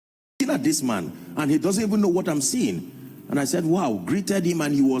at this man and he doesn't even know what I'm seeing. And I said, wow, greeted him,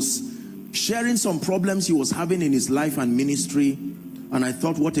 and he was sharing some problems he was having in his life and ministry. And I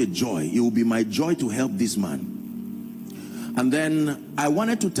thought, what a joy. It will be my joy to help this man. And then I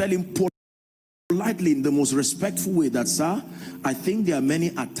wanted to tell him politely, in the most respectful way, that, sir, I think there are many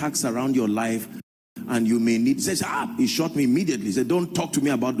attacks around your life and you may need. He says, he shot me immediately. He said, don't talk to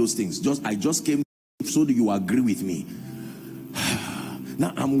me about those things. I just came so that you agree with me.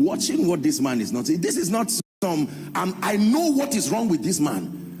 Now I'm watching what this man is not saying. This is not some, I know what is wrong with this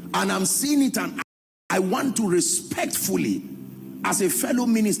man, and I'm seeing it, and I want to respectfully, as a fellow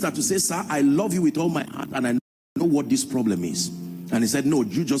minister, to say, sir, I love you with all my heart, and I know what this problem is. And he said, no,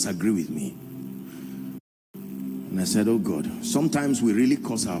 you just agree with me. And I said, oh God, sometimes we really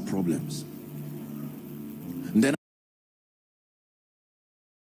cause our problems. And then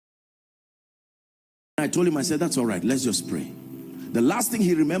I told him, I said, that's all right, let's just pray. The last thing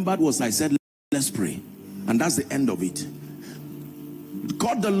he remembered was I said, let's pray. And that's the end of it.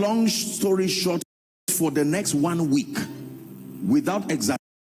 Cut the long story short, for the next 1 week, without exaggeration,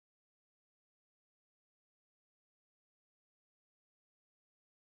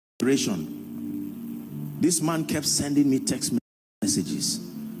 this man kept sending me text messages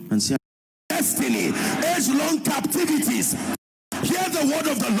and saying, destiny, age-long captivities, hear the word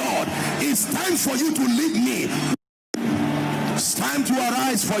of the Lord. It's time for you to lead me. It's time to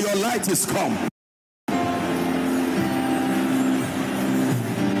arise, for your light is come.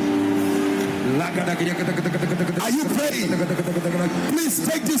 Are you praying? Please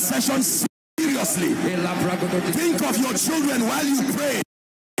take this session seriously. Think of your children while you pray.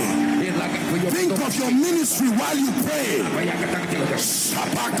 Think of your ministry while you pray.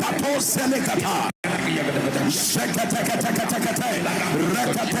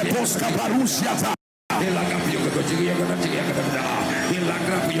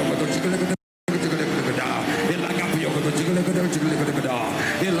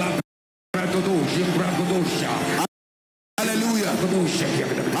 Hallelujah.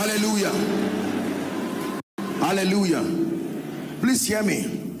 Hallelujah. Hallelujah. Please hear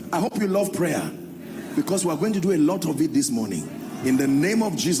me. I hope you love prayer, because we are going to do a lot of it this morning in the name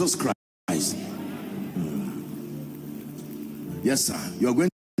of Jesus Christ. Yes, sir. You are going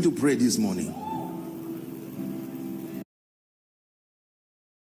to pray this morning.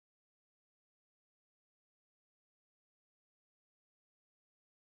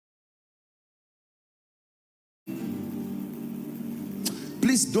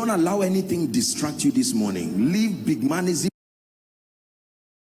 Please don't allow anything distract you this morning. Leave big manism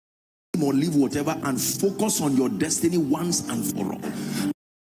or leave whatever, and focus on your destiny once and for all.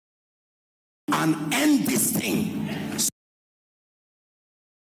 And end this thing.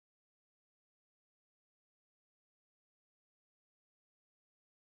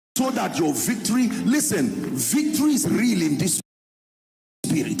 So that your victory, listen, victory is real in this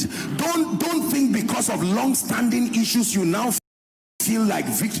spirit. Don't think because of long-standing issues you now feel like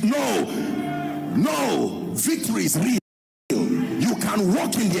victory. No, victory is real. You can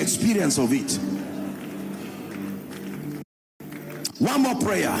walk in the experience of it. One more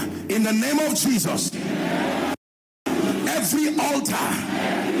prayer. In the name of Jesus, every altar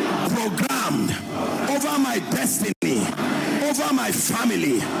programmed over my destiny, over my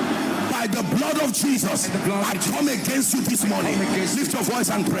family, by the blood of Jesus, I come against you this morning. Lift your voice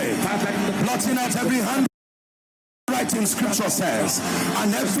and pray. Blotting out every hand, writing scripture says,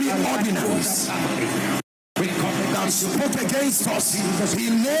 and every ordinance that spoke against us, he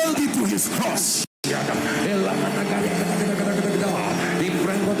nailed it to his cross.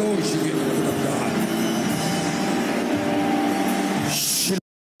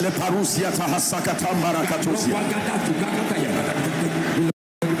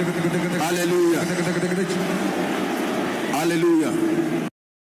 Hallelujah. Hallelujah.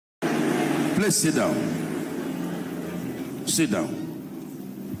 Please sit down. Sit down.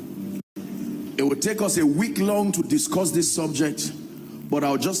 It will take us a week long to discuss this subject, but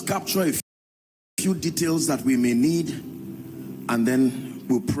I'll just capture a few details that we may need, and then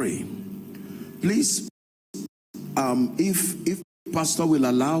we'll pray. Please, if Pastor will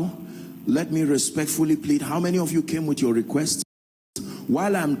allow, let me respectfully plead. How many of you came with your requests?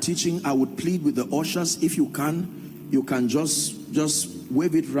 While I'm teaching, I would plead with the ushers, if you can just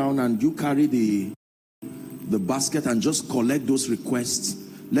wave it around, and you carry the basket and just collect those requests.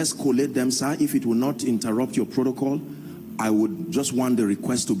 Let's collate them, sir. If it will not interrupt your protocol, I would just want the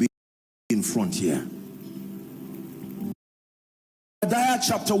request to be in front here. Isaiah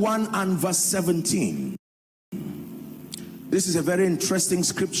chapter 1 and verse 17. This is a very interesting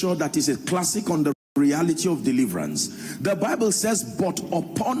scripture that is a classic on the reality of deliverance. The Bible says, but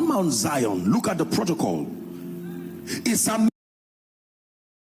upon Mount Zion, look at the protocol. It's a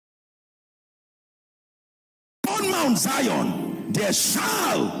on Mount Zion there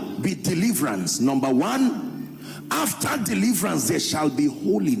shall be deliverance. Number one, after deliverance there shall be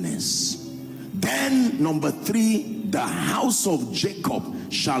holiness. Then number three, the house of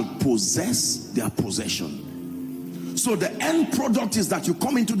Jacob shall possess their possession. So the end product is that you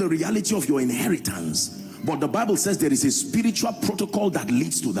come into the reality of your inheritance. But the Bible says there is a spiritual protocol that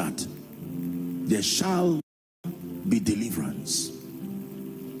leads to that. There shall be deliverance.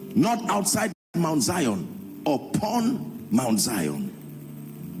 Not outside Mount Zion, upon Mount Zion.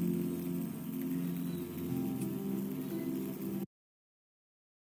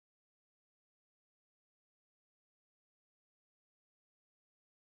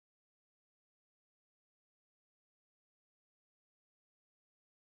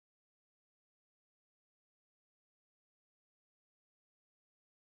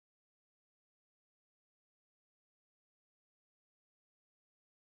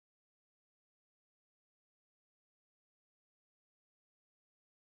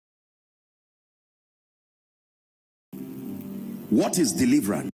 What is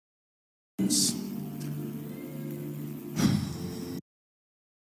deliverance?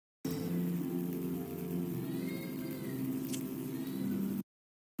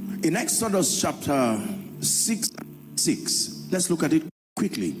 In Exodus chapter 6, let's look at it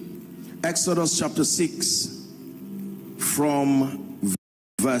quickly. Exodus chapter 6 from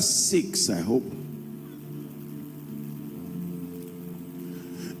verse 6, I hope.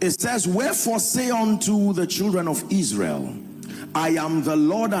 It says, wherefore say unto the children of Israel, I am the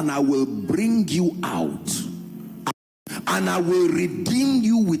Lord, and I will bring you out, and I will redeem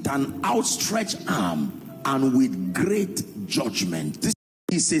you with an outstretched arm and with great judgment. This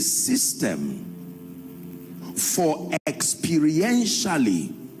is a system for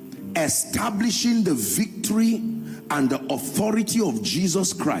experientially establishing the victory and the authority of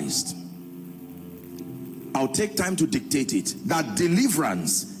Jesus Christ. I'll take time to dictate it. That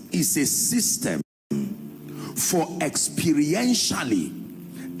deliverance is a system for experientially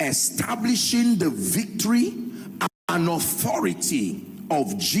establishing the victory and authority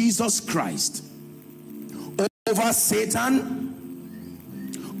of Jesus Christ over Satan,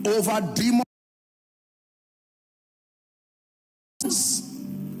 over demons,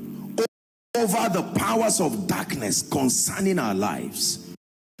 over the powers of darkness concerning our lives.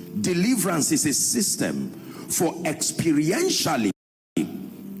 Deliverance is a system for experientially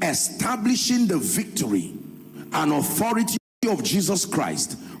establishing the victory and authority of Jesus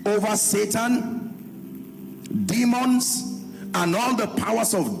Christ over Satan, demons, and all the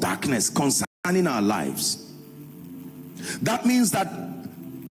powers of darkness concerning our lives. That means that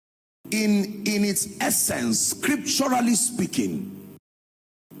in its essence, scripturally speaking,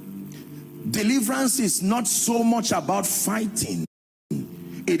 deliverance is not so much about fighting.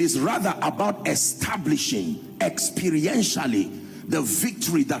 It is rather about establishing experientially the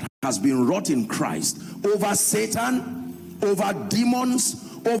victory that has been wrought in Christ over Satan, over demons,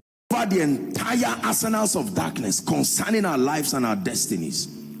 over the entire arsenals of darkness concerning our lives and our destinies.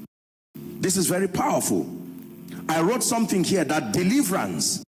 This is very powerful. I wrote something here that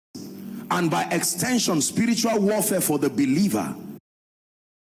deliverance, and by extension spiritual warfare for the believer,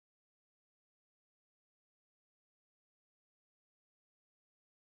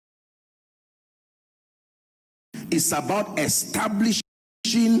 is about establishing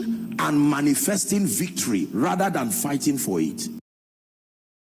and manifesting victory rather than fighting for it.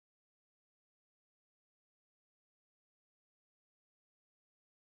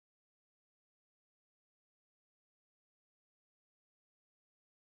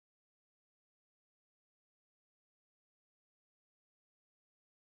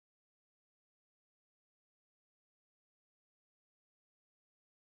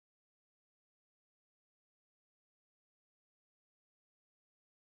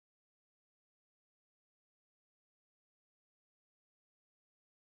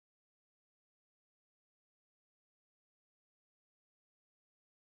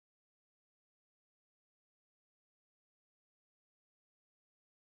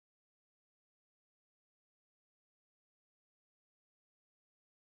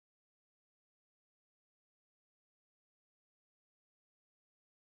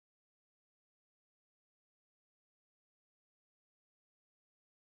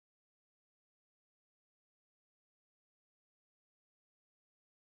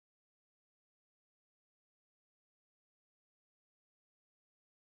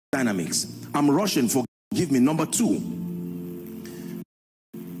 Dynamics. I'm rushing, forgive me. Number two,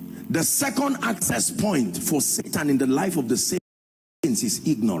 The second access point for Satan in the life of the saints is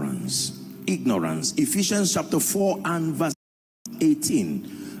ignorance. Ignorance. Ephesians chapter 4 and verse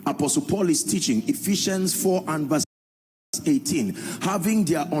 18. Apostle Paul is teaching Ephesians 4 and verse 18. Having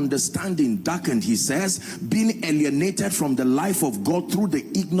their understanding darkened, he says, being alienated from the life of God through the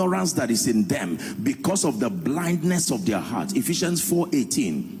ignorance that is in them because of the blindness of their heart. Ephesians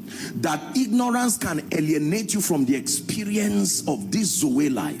 4:18. That ignorance can alienate you from the experience of this Zoe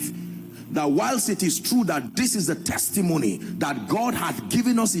life. That whilst it is true that this is a testimony that God had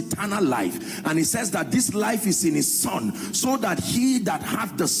given us eternal life, and he says that this life is in his Son, so that he that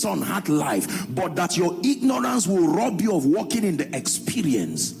hath the Son hath life, but that your ignorance will rob you of walking in the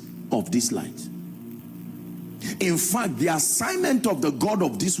experience of this light. In fact, the assignment of the god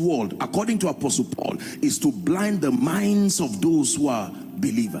of this world, according to Apostle Paul, is to blind the minds of those who are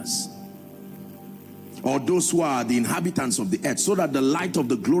believers, or those who are the inhabitants of the earth, so that the light of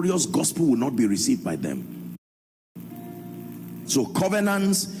the glorious gospel will not be received by them. So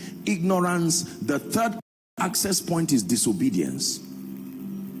covenants, ignorance. The third access point is disobedience.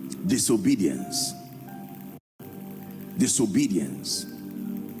 Disobedience. Disobedience.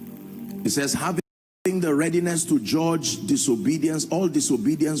 It says, having the readiness to judge disobedience, all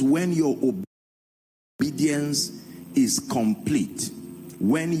disobedience, when your obedience is complete.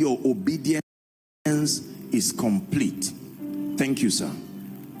 When your obedience is complete. Thank you, sir.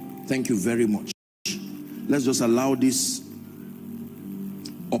 Thank you very much. Let's just allow this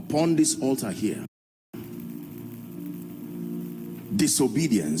upon this altar here.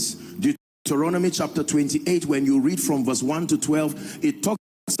 Disobedience. Deuteronomy chapter 28, when you read from verse 1 to 12, it talks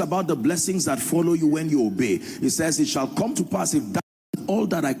about the blessings that follow you when you obey. It says, it shall come to pass if that all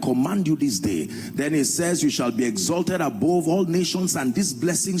that I command you this day. Then it says, you shall be exalted above all nations, and this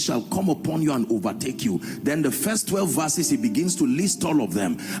blessing shall come upon you and overtake you. Then the first 12 verses, he begins to list all of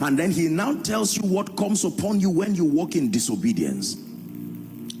them, and then he now tells you what comes upon you when you walk in disobedience.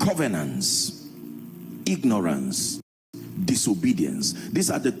 Covenants, ignorance, disobedience.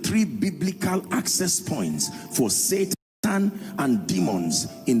 These are the three biblical access points for Satan and demons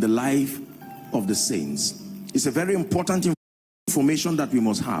in the life of the saints. It's a very important information that we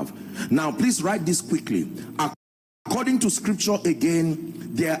must have. Now, please write this quickly. According to scripture, again,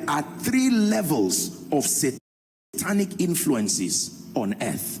 there are three levels of satanic influences on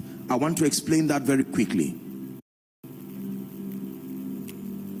earth. I want to explain that very quickly.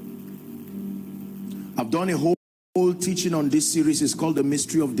 I've done a whole teaching on this series. It's called The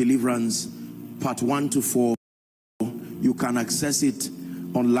Mystery of Deliverance, part 1 to 4. You can access it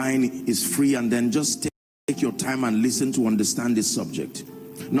online. It's free, and then just take your time and listen to understand this subject.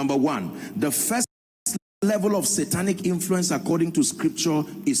 Number one, the first level of satanic influence according to scripture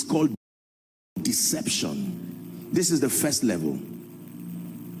is called deception. This is the first level.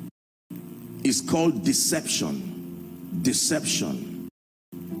 It's called deception. Deception.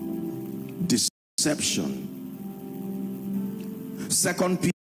 Deception. 2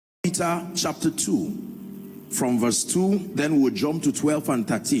 Peter chapter 2 from verse 2, then we'll jump to 12 and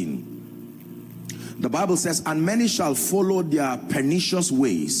 13. The Bible says, and many shall follow their pernicious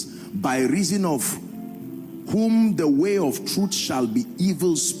ways, by reason of whom the way of truth shall be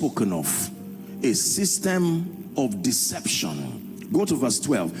evil spoken of. A system of deception. Go to verse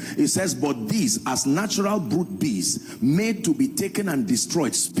 12. It says, but these, as natural brute beasts, made to be taken and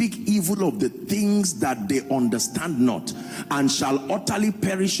destroyed, speak evil of the things that they understand not, and shall utterly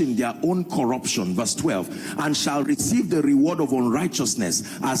perish in their own corruption. Verse 12. And shall receive the reward of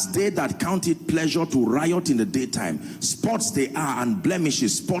unrighteousness, as they that count it pleasure to riot in the daytime. Spots they are, and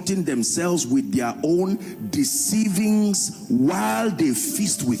blemishes, spotting themselves with their own deceivings while they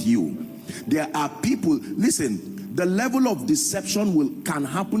feast with you. There are people, listen, the level of deception can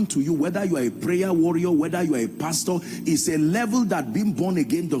happen to you, whether you are a prayer warrior, whether you are a pastor. Is a level that being born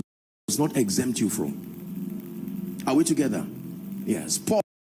again does not exempt you from. Are we together? Yes. Paul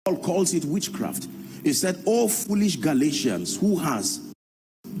calls it witchcraft. He said, oh foolish Galatians, who has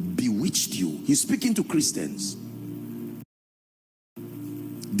bewitched you? He's speaking to Christians.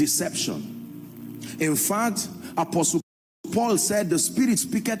 Deception. In fact, Apostle Paul said, the Spirit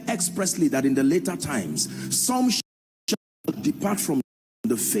speaketh expressly that in the later times some shall depart from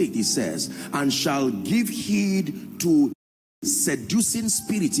the faith, he says, and shall give heed to seducing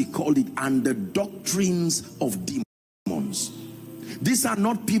spirits, he called it, and the doctrines of demons. These are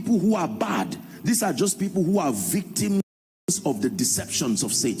not people who are bad. These are just people who are victims of the deceptions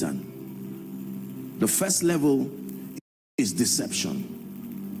of Satan. The first level is deception.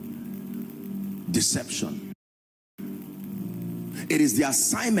 Deception. It is the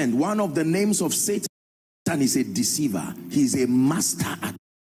assignment. One of the names of Satan is a deceiver. He is a master at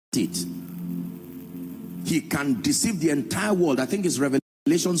it. He can deceive the entire world. I think it's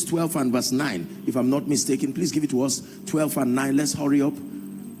Revelations 12 and verse 9, if I'm not mistaken. Please give it to us. 12 and 9. Let's hurry up.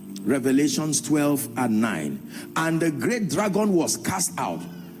 Revelations 12 and 9. And the great dragon was cast out,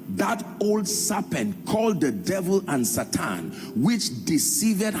 that old serpent called the devil and Satan, which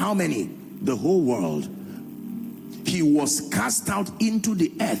deceived how many? The whole world. He was cast out into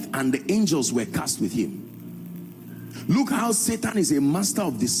the earth, and the angels were cast with him. Look how Satan is a master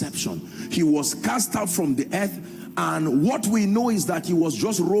of deception. He was cast out from the earth, and what we know is that he was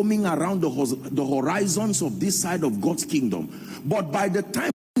just roaming around the horizons of this side of God's kingdom. But by the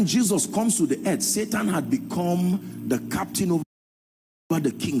time Jesus comes to the earth, Satan had become the captain over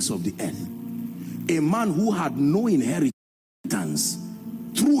the kings of the earth. A man who had no inheritance,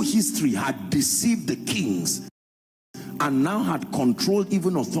 through history had deceived the kings, and now had controlled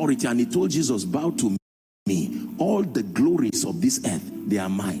even authority. And he told Jesus, bow to me, all the glories of this earth, they are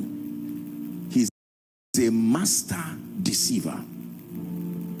mine. He's a master deceiver.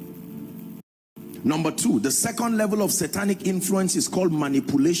 Number two, the second level of satanic influence is called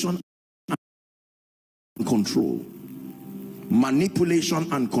manipulation and control.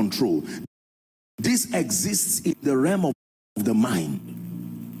 Manipulation and control. This exists in the realm of the mind.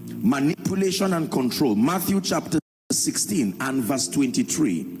 Manipulation and control. Matthew chapter 16 and verse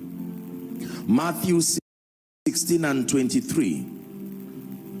 23. Matthew 16 and 23.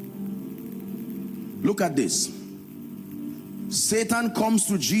 Look at this. Satan comes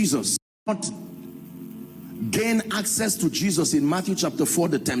to Jesus, not gain access to Jesus in Matthew chapter 4,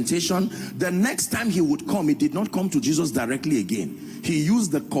 the temptation. The next time he would come, he did not come to Jesus directly again. He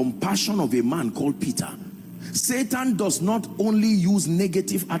used the compassion of a man called Peter. Satan does not only use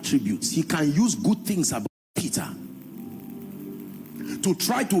negative attributes, he can use good things about Peter to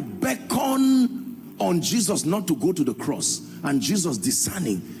try to beckon on Jesus not to go to the cross. And Jesus,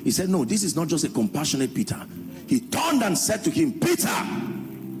 discerning, he said, no, this is not just a compassionate Peter. He turned and said to him, Peter,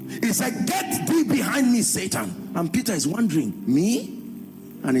 he said, get thee behind me, Satan. And Peter is wondering, me?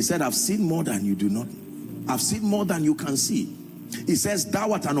 And he said, I've seen more than you do not. I've seen more than you can see. He says,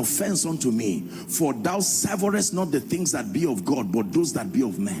 thou art an offense unto me, for thou severest not the things that be of God, but those that be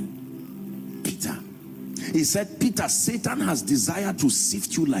of men. Peter. He said, Peter, Satan has desired to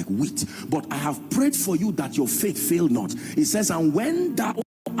sift you like wheat, but I have prayed for you that your faith fail not. He says, and when thou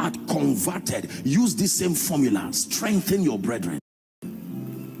art converted, use this same formula, strengthen your brethren,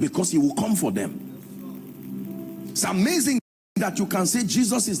 because he will come for them. It's amazing that you can say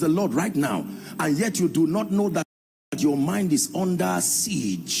Jesus is the Lord right now, and yet you do not know that your mind is under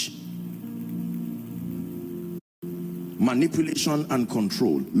siege. Manipulation and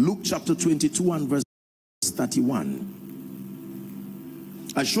control. Luke chapter 22 and verse 31.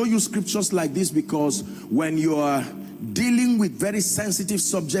 I show you scriptures like this because when you are dealing with very sensitive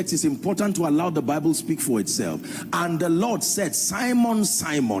subjects, it's important to allow the Bible speak for itself. And the Lord said, Simon,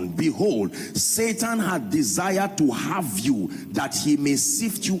 Simon, behold, Satan had desired to have you, that he may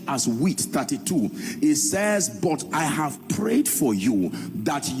sift you as wheat. 32. It says, but I have prayed for you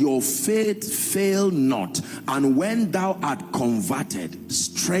that your faith fail not, and when thou art converted,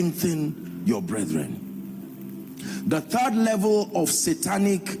 strengthen your brethren. The third level of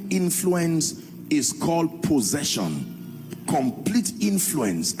satanic influence is called possession. Complete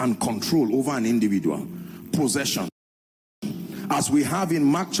influence and control over an individual. Possession. As we have in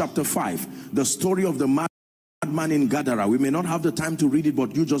Mark chapter 5, the story of the madman in Gadara. We may not have the time to read it,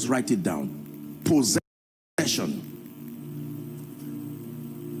 but you just write it down. Possession.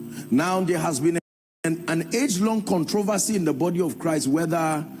 Now there has been an age-long controversy in the body of Christ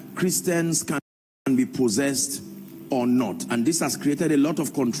whether Christians can be possessed or not. And this has created a lot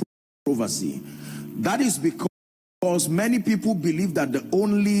of controversy. That is because many people believe that the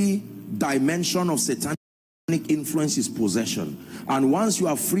only dimension of satanic influence is possession. And once you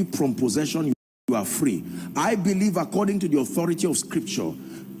are free from possession, you are free. I believe, according to the authority of Scripture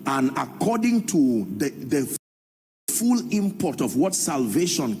and according to the full import of what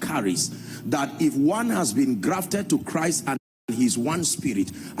salvation carries, that if one has been grafted to Christ and he's one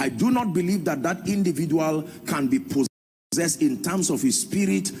spirit, I do not believe that that individual can be possessed in terms of his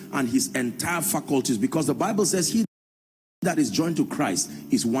spirit and his entire faculties, because the Bible says he that is joined to Christ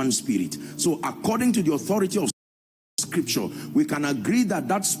is one spirit. So according to the authority of Scripture, we can agree that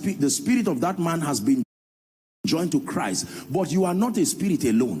the spirit of that man has been joined to Christ, but you are not a spirit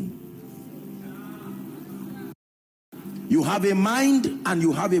alone. You have a mind and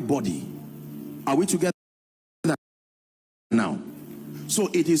you have a body. Are we together now? So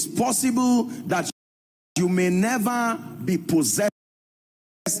it is possible that you may never be possessed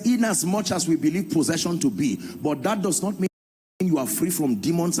in as much as we believe possession to be, but that does not mean you are free from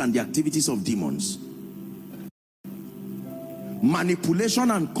demons and the activities of demons.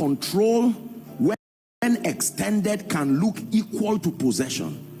 Manipulation and control, when extended, can look equal to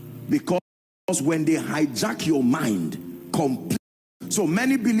possession, because when they hijack your mind completely. So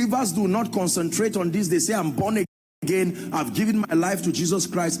many believers do not concentrate on this. They say, I'm born again, I've given my life to Jesus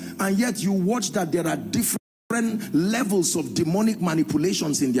Christ, and yet you watch that there are different levels of demonic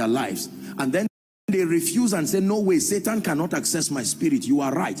manipulations in their lives, and then they refuse and say, no way, Satan cannot access my spirit. You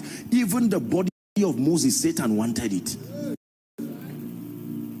are right. Even the body of Moses, Satan wanted it.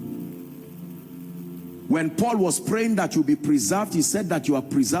 When Paul was praying that you be preserved, he said that you are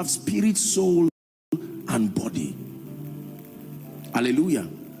preserved spirit, soul, and body. Hallelujah.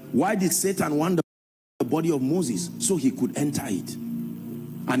 Why did Satan want the body of Moses? So he could enter it.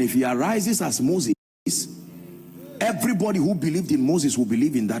 And if he arises as Moses, everybody who believed in Moses will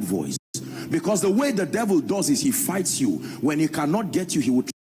believe in that voice. Because the way the devil does is he fights you. When he cannot get you, he will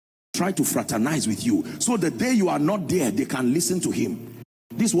try to fraternize with you. So the day you are not there, they can listen to him.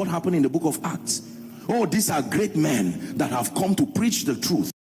 This is what happened in the book of Acts. Oh, these are great men that have come to preach the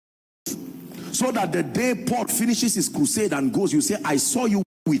truth. So that the day Paul finishes his crusade and goes, you say, I saw you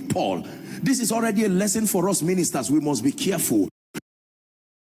with Paul. This is already a lesson for us ministers. We must be careful.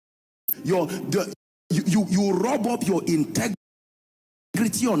 You rub up your integrity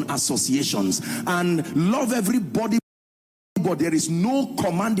on associations and love everybody, but there is no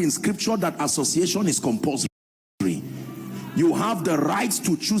command in scripture that association is compulsory. You have the right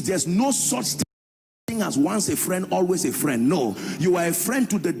to choose. There's no such thing as once a friend, always a friend. No, you are a friend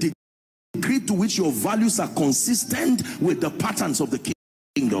to the degree to which your values are consistent with the patterns of the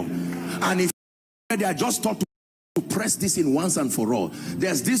kingdom. And if they are just taught to press this in once and for all,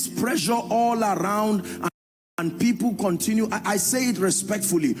 there's this pressure all around, and people continue. I say it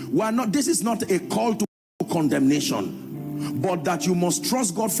respectfully. This is not a call to condemnation, but that you must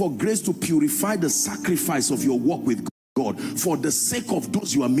trust God for grace to purify the sacrifice of your walk with God for the sake of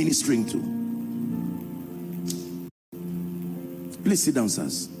those you are ministering to. Please sit down,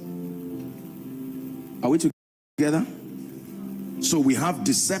 sirs. Are we together? So we have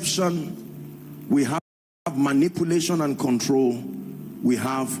deception, we have manipulation and control, we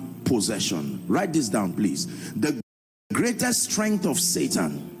have possession. Write this down, please. The greatest strength of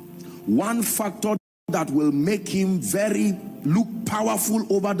Satan, one factor that will make him look powerful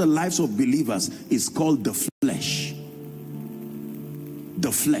over the lives of believers, is called the flesh.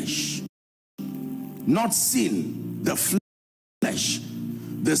 The flesh. Not sin, the flesh.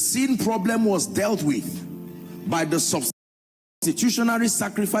 The sin problem was dealt with by the substitutionary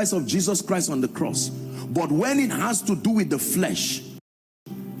sacrifice of Jesus Christ on the cross. But when it has to do with the flesh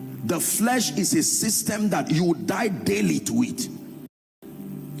is a system that you die daily to it.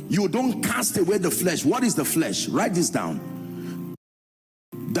 You don't cast away the flesh. What is the flesh? Write this down.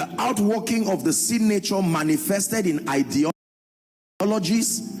 The outworking of the sin nature manifested in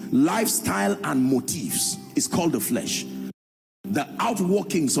ideologies, lifestyle, and motives is called the flesh. The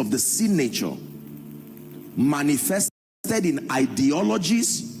outworkings of the sin nature manifested in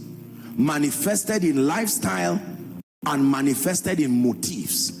ideologies, manifested in lifestyle, and manifested in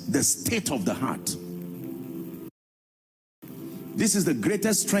motives, the state of the heart. This is the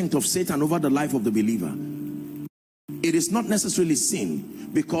greatest strength of Satan over the life of the believer. It is not necessarily sin,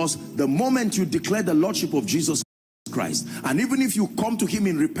 because the moment you declare the lordship of Jesus Christ, and even if you come to him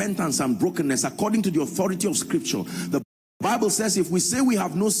in repentance and brokenness according to the authority of scripture, the Bible says if we say we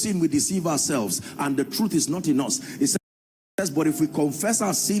have no sin, we deceive ourselves and the truth is not in us. It says, but if we confess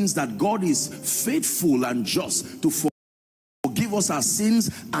our sins, that God is faithful and just to forgive us our sins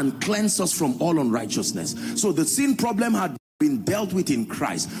and cleanse us from all unrighteousness. So the sin problem had been dealt with in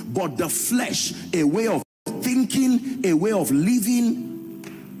Christ, but the flesh, a way of thinking, a way of living,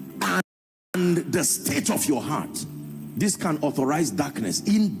 and the state of your heart, this can authorize darkness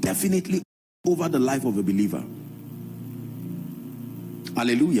indefinitely over the life of a believer.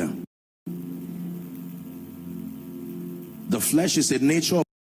 Hallelujah. The flesh is a nature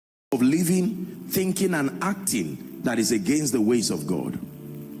of living, thinking, and acting that is against the ways of God.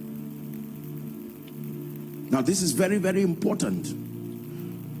 Now this is very, very important.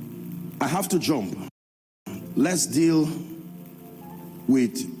 I have to jump. Let's deal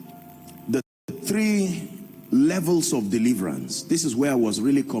with the 3 levels of deliverance. This is where I was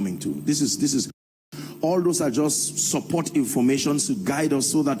really coming to. This is all those are just support information to guide us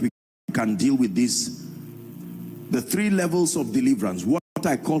so that we can deal with this. The 3 levels of deliverance, what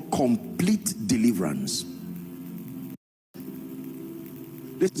I call complete deliverance.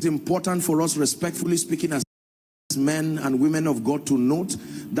 This is important for us, respectfully speaking, as men and women of God, to note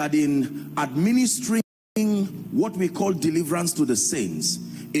that in administering what we call deliverance to the saints,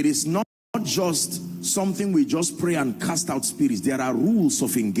 it is not just something we just pray and cast out spirits. There are rules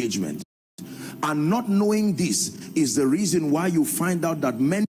of engagement. And not knowing this is the reason why you find out that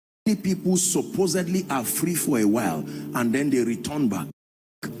many people supposedly are free for a while and then they return back.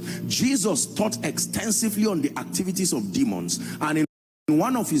 Jesus taught extensively on the activities of demons, and in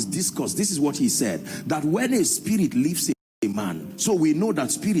one of his discourse, this is what he said, that when a spirit leaves a man, so we know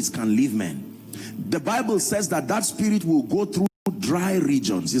that spirits can leave men. The Bible says that that spirit will go through dry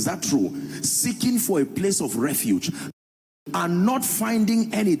regions. Is that true? Seeking for a place of refuge, and not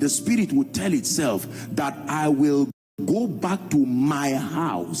finding any, the spirit will tell itself that I will go back to my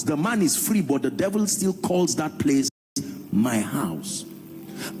house. The man is free, but the devil still calls that place my house.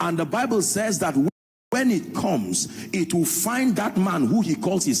 And the Bible says that when it comes, it will find that man who he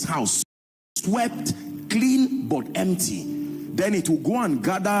calls his house swept, clean, but empty. Then it will go and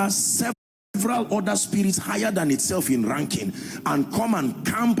gather several other spirits higher than itself in ranking and come and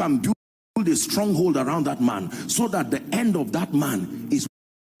camp and build a stronghold around that man, so that the end of that man is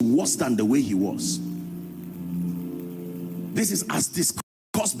worse than the way he was. This is as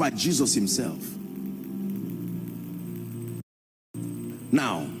discussed by Jesus himself.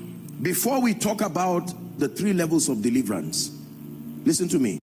 Now, before we talk about the 3 levels of deliverance, listen to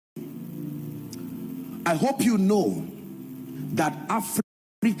me. I hope you know that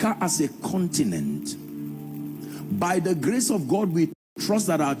Africa as a continent, by the grace of God, we trust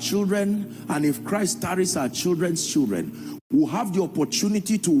that our children, and if Christ tarries, our children's children, will have the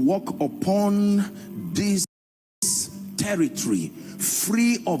opportunity to walk upon this territory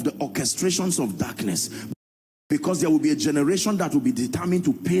free of the orchestrations of darkness, because there will be a generation that will be determined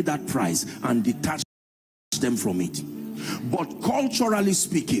to pay that price and detach them from it. But culturally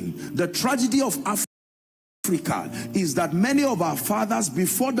speaking, the tragedy of Africa is that many of our fathers,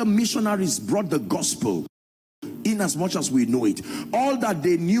 before the missionaries brought the gospel, in as much as we know it, all that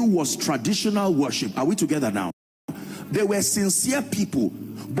they knew was traditional worship. Are we together now? They were sincere people,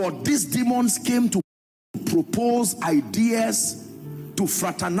 but these demons came to propose ideas, to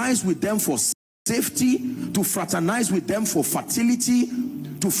fraternize with them for safety, to fraternize with them for fertility,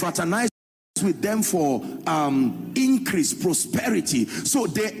 to fraternize with them for increased prosperity. So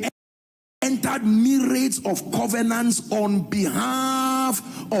they entered myriads of covenants on behalf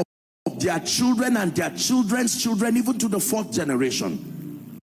of their children and their children's children, even to the 4th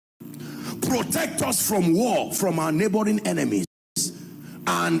generation. Protect us from war, from our neighboring enemies,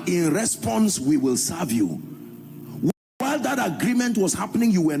 and in response we will serve you. While that agreement was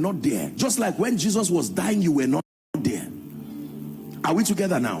happening, you were not there. Just like when Jesus was dying, you were not there. Are we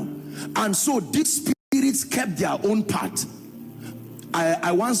together now? And so these spirits kept their own part.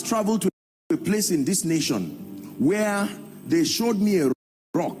 I once traveled to a place in this nation where they showed me a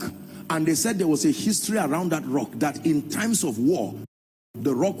rock, and they said there was a history around that rock, that in times of war,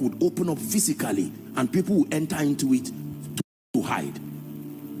 the rock would open up physically and people would enter into it to hide.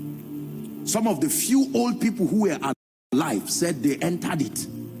 Some of the few old people who were alive said they entered it.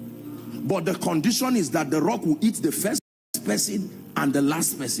 But the condition is that the rock will eat the first person and the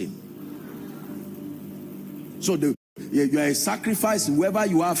last person. So you are a sacrifice, whoever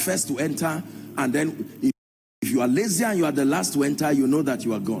you are first to enter, and then if you are lazy and you are the last to enter, you know that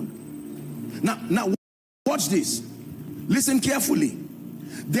you are gone. Now watch this. Listen carefully.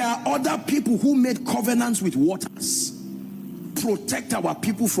 There are other people who made covenants with waters. Protect our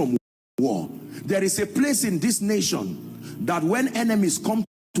people from war. There is a place in this nation that when enemies come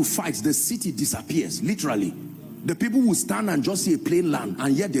to fight, the city disappears, literally. The people will stand and just see a plain land,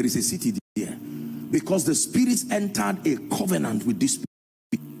 and yet there is a city there, because the spirits entered a covenant with this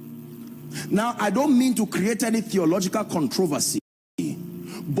spirit. Now, I don't mean to create any theological controversy,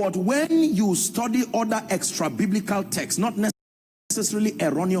 but when you study other extra-biblical texts, not necessarily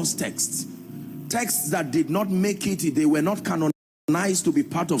erroneous texts, texts that did not make it, they were not canonized to be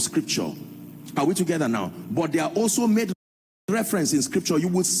part of scripture. Are we together now? But they are also made reference in scripture. You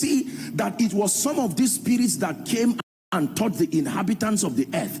will see that it was some of these spirits that came and taught the inhabitants of the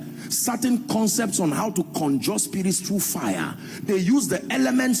earth certain concepts on how to conjure spirits through fire. They used the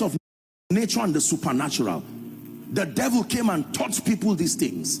elements of nature and the supernatural. The devil came and taught people these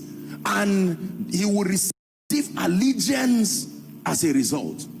things, and he will receive allegiance as a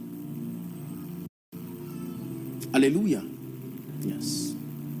result. Hallelujah. Yes.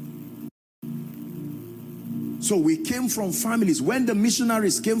 So we came from families. When the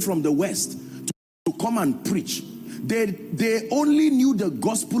missionaries came from the west to come and preach, they only knew the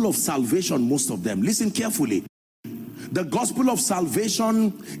gospel of salvation, most of them. Listen carefully. The gospel of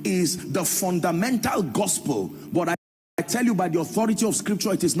salvation is the fundamental gospel, but I tell you by the authority of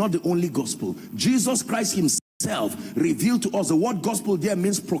scripture, it is not the only gospel. Jesus Christ himself revealed to us. The word gospel there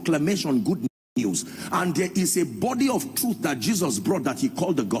means proclamation, good news. And there is a body of truth that Jesus brought that he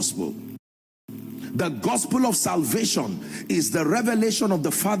called the gospel. The gospel of salvation is the revelation of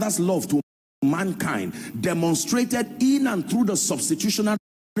the Father's love to mankind, demonstrated in and through the substitutionary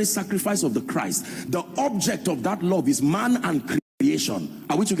sacrifice of the Christ. The object of that love is man and creation.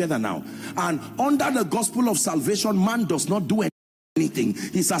 Are we together now? And under the gospel of salvation, man does not do anything.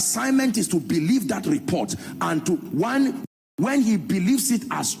 His assignment is to believe that report, and to when he believes it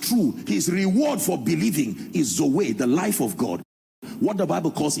as true, his reward for believing is Zoe, the life of God, what the Bible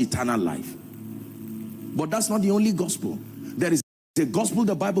calls eternal life. But that's not the only gospel. There is the gospel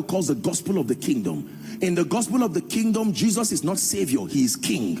the Bible calls the gospel of the kingdom. In the gospel of the kingdom, Jesus is not savior, he is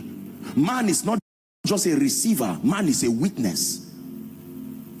king. Man is not just a receiver, man is a witness.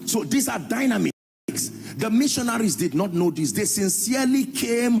 So these are dynamics. The missionaries did not know this. They sincerely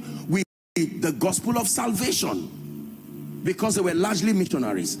came with the gospel of salvation because they were largely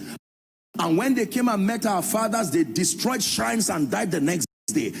missionaries. And when they came and met our fathers, they destroyed shrines and died the next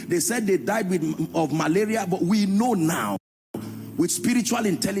day. They said they died of malaria, but we know now with spiritual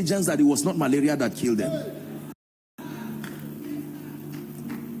intelligence that it was not malaria that killed them.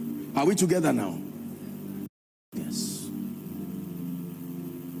 Are we together now? Yes.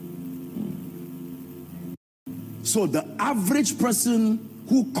 So the average person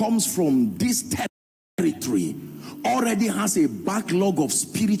who comes from this territory already has a backlog of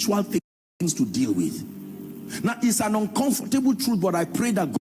spiritual things to deal with. Now, it's an uncomfortable truth, but I pray that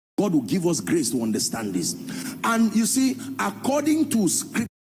God will give us grace to understand this. And you see, according to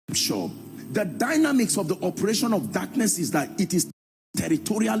scripture, the dynamics of the operation of darkness is that it is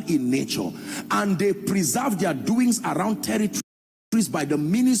territorial in nature, and they preserve their doings around territories by the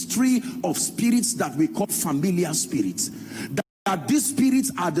ministry of spirits that we call familiar spirits. That these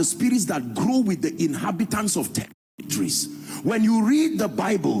spirits are the spirits that grow with the inhabitants of territories. When you read the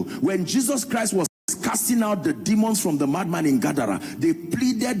Bible, when Jesus Christ was casting out the demons from the madman in Gadara, they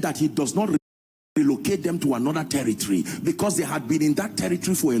pleaded that he does not relocate them to another territory because they had been in that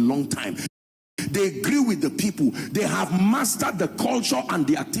territory for a long time. They agree with the people. They have mastered the culture and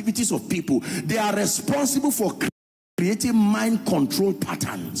the activities of people. They are responsible for creating mind control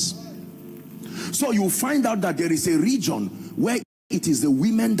patterns. So you find out that there is a region where it is the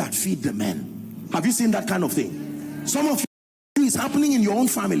women that feed the men. Have you seen that kind of thing? Some of you, it's happening in your own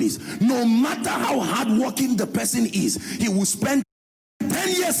families. No matter how hardworking the person is, he will spend 10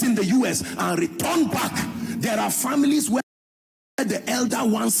 years in the US and return back. There are families where the elder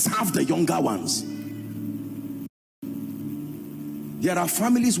ones serve the younger ones. There are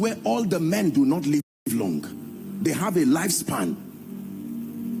families where all the men do not live long. They have a lifespan.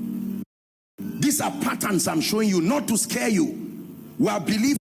 These are patterns I'm showing you, not to scare you. We are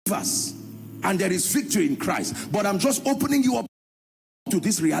believers and there is victory in Christ. But I'm just opening you up to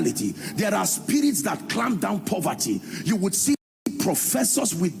this reality. There are spirits that clamp down poverty. You would see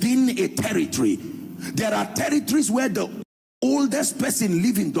professors within a territory. There are territories where the oldest person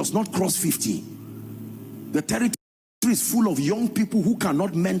living does not cross 50. The territory is full of young people who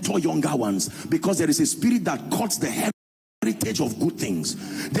cannot mentor younger ones because there is a spirit that cuts the heritage of good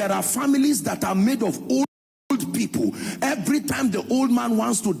things. There are families that are made of old people. Every time the old man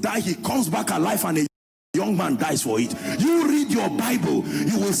wants to die, he comes back alive and a young man dies for it. You read your Bible,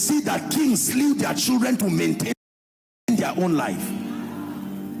 you will see that kings slew their children to maintain their own life.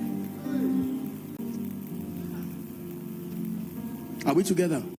 Are we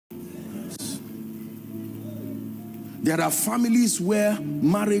together? Yes. There are families where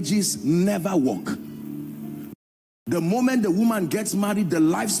marriages never work. The moment the woman gets married, the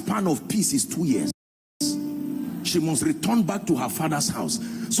lifespan of peace is 2 years. She must return back to her father's house.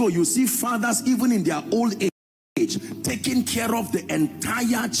 So you see fathers, even in their old age, taking care of the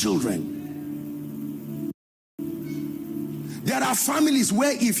entire children. There are families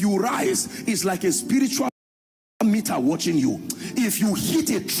where if you rise, it's like a spiritual meter watching you. If you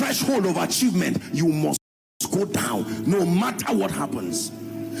hit a threshold of achievement, you must go down no matter what happens.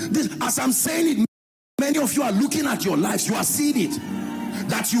 This, as I'm saying it, many of you are looking at your lives, you are seeing it,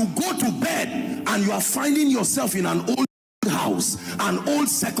 that you go to bed and you are finding yourself in an old house, an old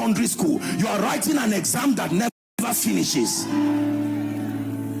secondary school. You are writing an exam that never finishes.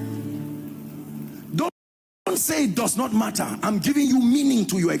 Don't say it does not matter. I'm giving you meaning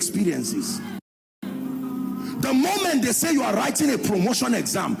to your experiences. The moment they say you are writing a promotion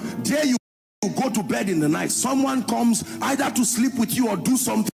exam, there you go to bed in the night. Someone comes either to sleep with you or do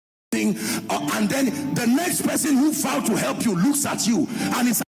something, and then the next person who vowed to help you looks at you, and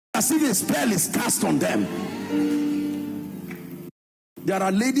it's as if a spell is cast on them. There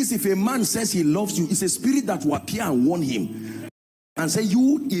are ladies, if a man says he loves you, it's a spirit that will appear and warn him and say,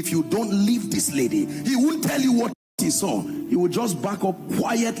 you, if you don't leave this lady, he won't tell you what he saw. He will just back up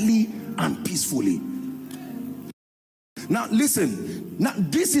quietly and peacefully. Now listen, now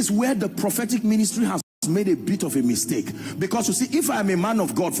this is where the prophetic ministry has made a bit of a mistake. Because you see, if I am a man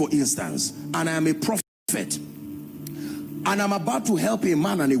of God, for instance, and I am a prophet, and I'm about to help a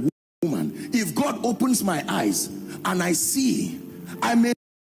man and a woman, if God opens my eyes and I see, I may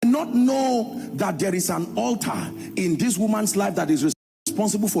not know that there is an altar in this woman's life that is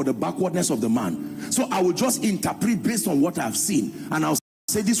responsible for the backwardness of the man. So I will just interpret based on what I've seen, and I'll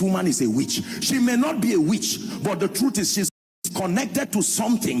say this woman is a witch. She may not be a witch, but the truth is she's connected to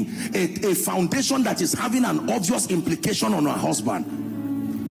something, a foundation that is having an obvious implication on her husband.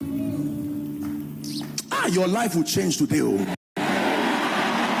 Your life will change today. Oh.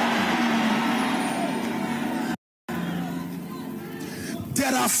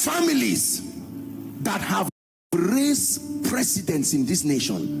 There are families that have raised presidents in this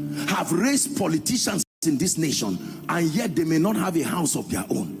nation, have raised politicians in this nation, and yet they may not have a house of their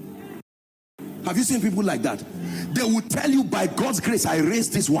own. Have you seen people like that? They will tell you, by God's grace, I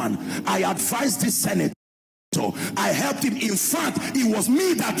raised this one. I advised this senator. I helped him. In fact, it was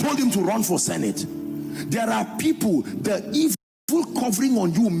me that told him to run for Senate. There are people, the evil covering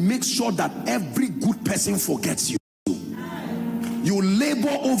on you makes sure that every good person forgets you. You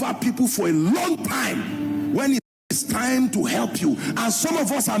labor over people for a long time when it's time to help you. And some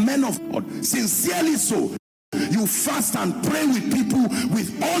of us are men of God, sincerely so. You fast and pray with people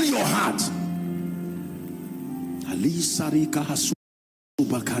with all your heart.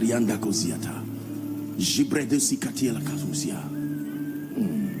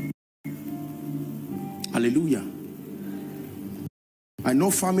 Hallelujah. I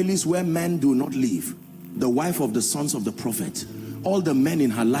know families where men do not leave. The wife of the sons of the prophet, all the men in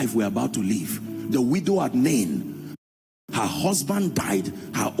her life were about to leave. The widow at Nain, her husband died,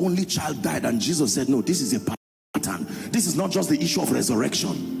 her only child died, and Jesus said, no, this is a pattern. This is not just the issue of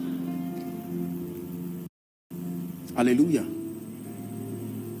resurrection. Hallelujah.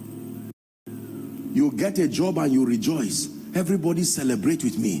 You get a job and you rejoice. Everybody celebrate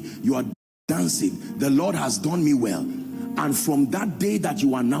with me. You are dancing. The Lord has done me well. And from that day that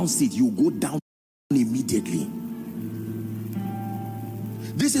you announce it, you go down immediately.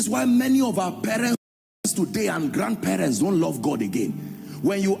 This is why many of our parents today and grandparents don't love God again.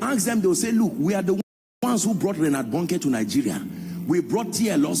 When you ask them, they'll say, look, we are the ones who brought Renard Bonke to Nigeria. We brought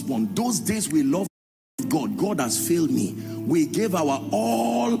T.L. Osborne. Those days we loved God. God has failed me. We gave our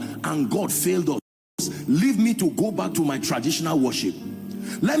all and God failed us. Leave me to go back to my traditional worship.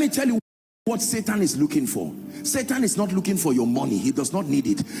 Let me tell you what Satan is looking for. Satan is not looking for your money. He does not need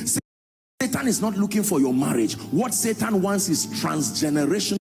it. Satan is not looking for your marriage. What Satan wants is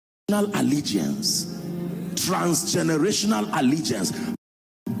transgenerational allegiance. Transgenerational allegiance.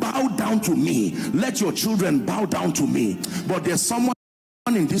 Bow down to me. Let your children bow down to me. But there's someone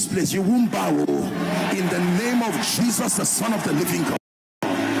in this place, you won't bow. In the name of Jesus, the Son of the living God.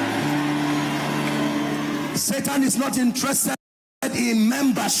 Satan is not interested in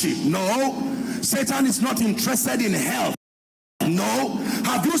membership. No. Satan is not interested in health. No.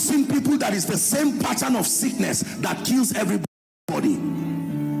 Have you seen people that is the same pattern of sickness that kills everybody?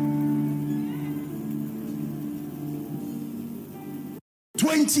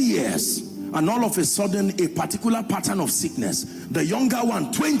 $20 and all of a sudden a particular pattern of sickness. The younger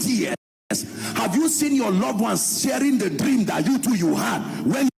one, 20 years. Have you seen your loved ones sharing the dream that you had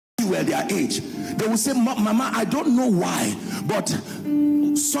when you were their age? They will say, Mama, I don't know why, but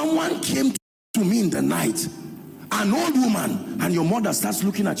someone came to me in the night, an old woman, and your mother starts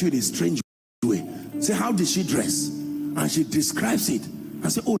looking at you in a strange way. Say, how did she dress? And she describes it and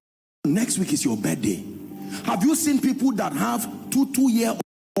say, oh, next week is your birthday. Have you seen people that have two-year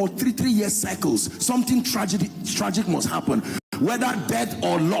or three-year cycles? Something tragic must happen, whether death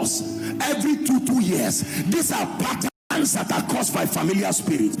or loss. Every two years. These are patterns that are caused by familiar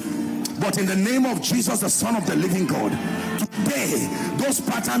spirits. But in the name of Jesus, the Son of the living God, today those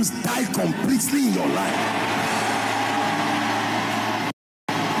patterns die completely in your life.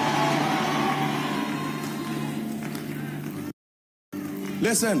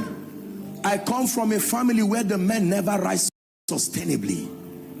 Listen, I come from a family where the men never rise sustainably.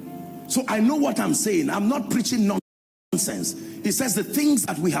 So I know what I'm saying. I'm not preaching nonsense. It says the things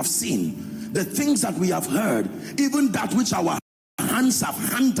that we have seen, the things that we have heard, even that which our hands have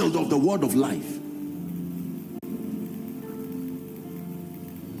handled of the word of life.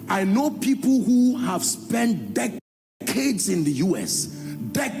 I know people who have spent decades in the US,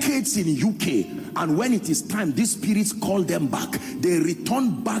 decades in UK, and when it is time, these spirits call them back. They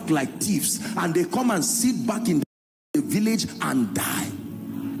return back like thieves, and they come and sit back in the village and die.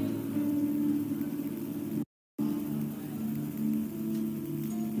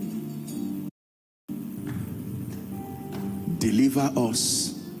 Deliver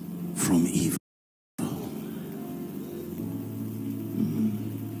us from evil.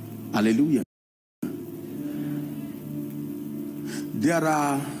 Hallelujah. There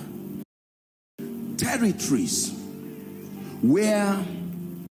are territories where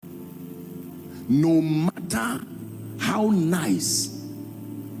no matter how nice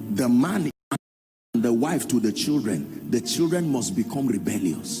the man and the wife to the children must become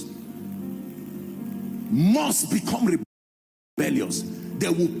rebellious. Must become rebellious. They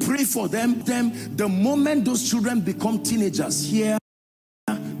will pray for them. The moment those children become teenagers, here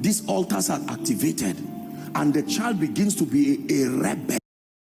these altars are activated, and the child begins to be a rebel,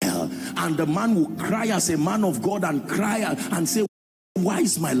 and the man will cry as a man of God and cry and say, why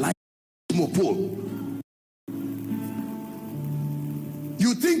is my life mopo?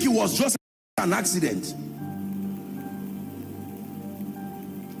 You think it was just an accident?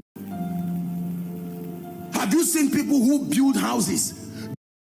 Have you seen people who build houses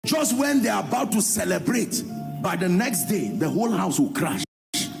just when they are about to celebrate? By the next day, the whole house will crash.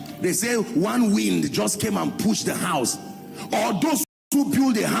 They say one wind just came and pushed the house. Or those who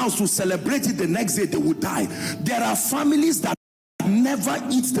build a house to celebrate it, the next day they will die. There are families that never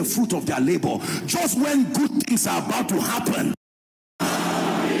eat the fruit of their labor. Just when good things are about to happen,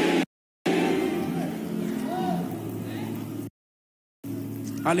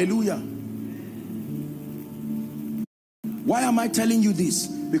 hallelujah. Why am I telling you this?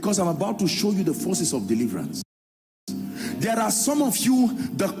 Because I'm about to show you the forces of deliverance. There are some of you,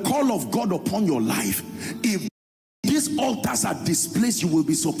 the call of God upon your life, if these altars are displaced, you will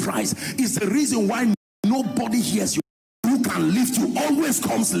be surprised. It's the reason why nobody hears you. Who can lift you always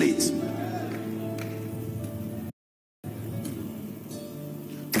comes late.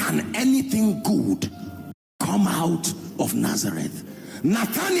 Can anything good come out of Nazareth?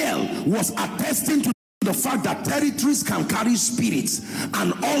 Nathanael was attesting to the fact that territories can carry spirits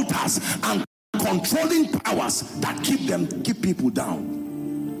and altars and controlling powers that keep people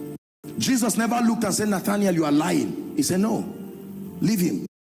down. Jesus never looked and said, Nathanael, you are lying. He said, no, leave him,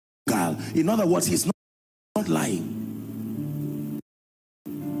 girl. In other words, he's not lying.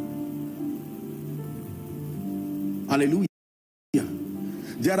 Hallelujah.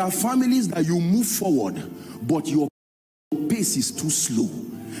 There are families that you move forward, but your pace is too slow.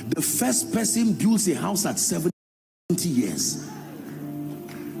 The first person builds a house at 70 years.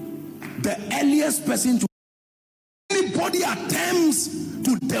 The earliest person to anybody attempts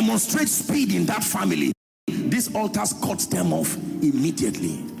to demonstrate speed in that family, these altars cut them off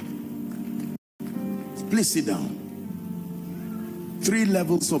immediately. Please sit down. 3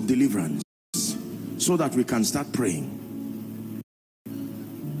 levels of deliverance so that we can start praying.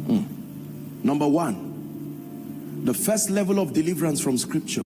 Number 1, the first level of deliverance from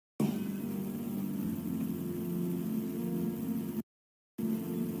scripture.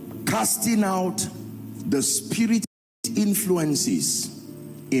 Casting out the spirit influences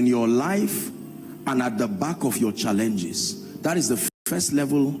in your life and at the back of your challenges. That is the first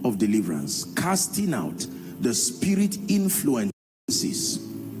level of deliverance. Casting out the spirit influences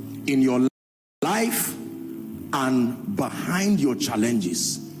in your life and behind your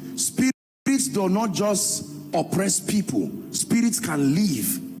challenges. Spirits do not just oppress people. Spirits can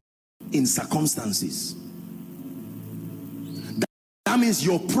live in circumstances. That means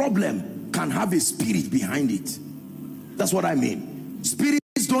your problem can have a spirit behind it. That's what I mean. Spirits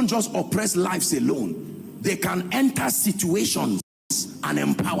don't just oppress lives alone. They can enter situations and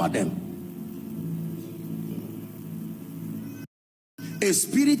empower them. A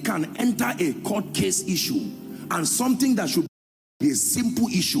spirit can enter a court case issue, and something that should be a simple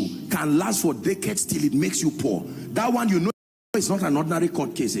issue can last for decades till it makes you poor. That one, you know, it's not an ordinary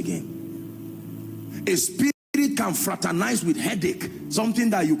court case again. A spirit can fraternize with headache, something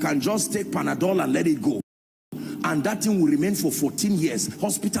that you can just take Panadol and let it go, and that thing will remain for 14 years.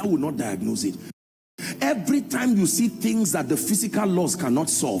 Hospital will not diagnose it. Every time you see things that the physical laws cannot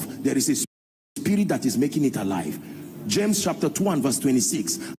solve, there is a spirit that is making it alive. James chapter 2 and verse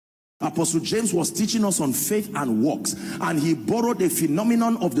 26. Apostle James was teaching us on faith and works, and he borrowed a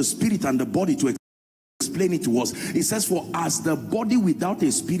phenomenon of the spirit and the body to explain it to us. He says, for as the body without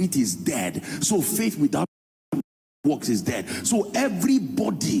a spirit is dead, so faith without works is dead. So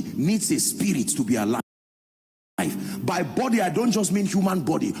everybody needs a spirit to be alive. By body, I don't just mean human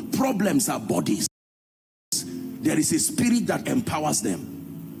body. Problems are bodies. There is a spirit that empowers them.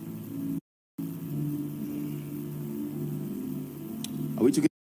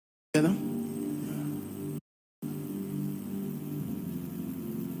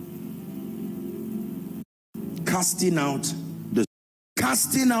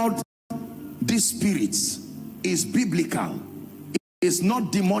 casting out these spirits is biblical. It's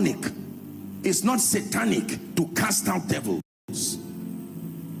not demonic. It's not satanic to cast out devils.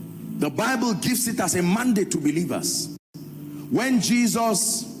 The Bible gives it as a mandate to believers. When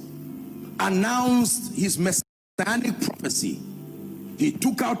Jesus announced his messianic prophecy, he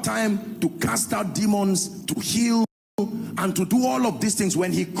took out time to cast out demons, to heal, and to do all of these things.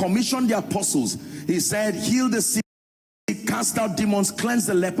 When he commissioned the apostles, he said, heal the sick, cast out demons, cleanse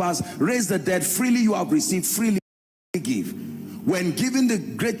the lepers, raise the dead. Freely you have received, freely give. When given the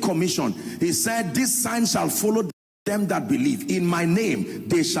Great Commission, he said, these signs shall follow them that believe. In my name,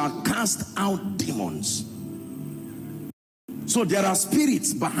 they shall cast out demons. So there are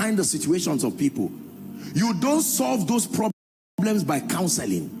spirits behind the situations of people. You don't solve those problems by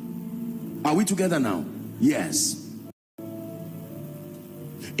counseling. Are we together now? Yes.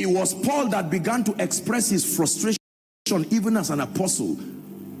 It was Paul that began to express his frustration even as an apostle.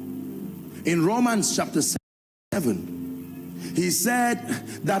 In Romans chapter 7, he said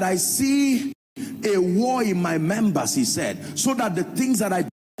that I see a war in my members, he said, so that the things that I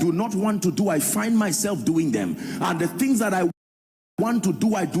do not want to do, I find myself doing them. And the things that I want to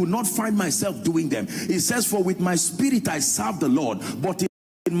do, I do not find myself doing them. He says, for with my spirit I serve the Lord, but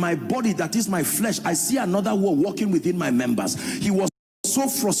in my body, that is my flesh, I see another war working within my members. He was so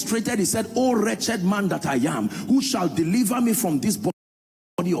frustrated, he said, oh wretched man that I am, who shall deliver me from this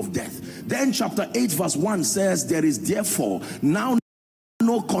body of death? Then chapter 8 verse 1 says, there is therefore now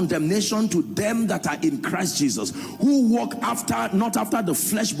no condemnation to them that are in Christ Jesus, who walk after, not after the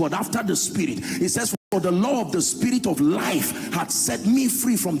flesh, but after the spirit. He says, for the law of the spirit of life had set me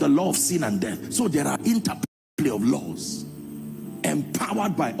free from the law of sin and death. So there are interplay of laws,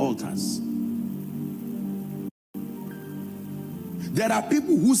 empowered by altars. There are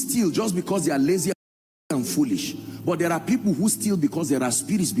people who steal just because they are lazy and foolish, but there are people who steal because there are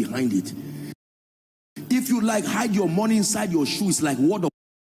spirits behind it. If you like hide your money inside your shoe, it's like word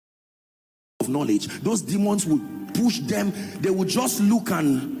of knowledge. Those demons will push them. They will just look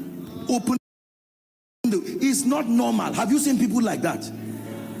and open. It's not normal. Have you seen people like that?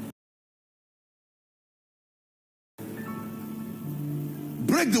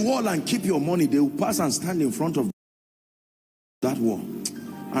 Break the wall and keep your money. They will pass and stand in front of that wall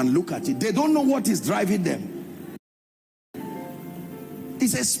and look at it. They don't know what is driving them.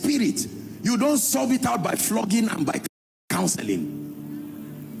 It's a spirit. You don't solve it out by flogging and by counseling.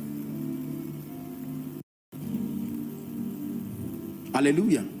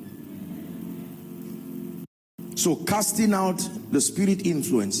 Hallelujah. So casting out the spirit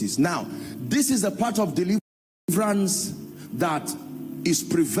influences. Now, this is a part of deliverance that is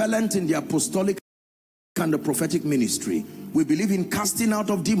prevalent in the apostolic and the prophetic ministry. We believe in casting out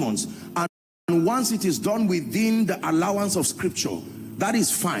of demons, and once it is done within the allowance of scripture, that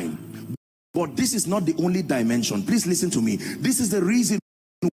is fine. But this is not the only dimension. Please listen to me. This is the reason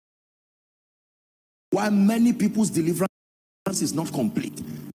why many people's deliverance is not complete.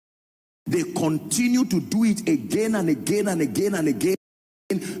 They continue to do it again and again and again and again,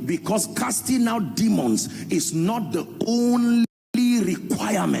 because casting out demons is not the only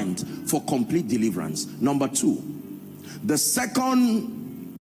requirement for complete deliverance. Number two, the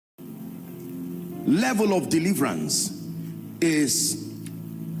second level of deliverance is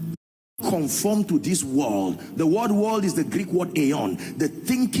conform to this world. The word world is the Greek word aeon, the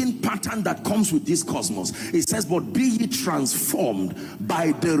thinking pattern that comes with this cosmos. It says, but be ye transformed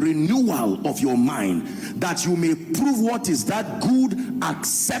by the renewal of your mind, that you may prove what is that good,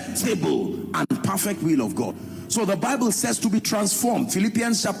 acceptable, and perfect will of God. So the Bible says to be transformed.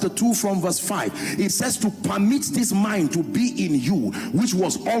 Philippians chapter 2 from verse 5. It says to permit this mind to be in you, which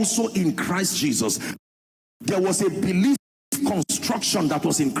was also in Christ Jesus. There was a belief construction that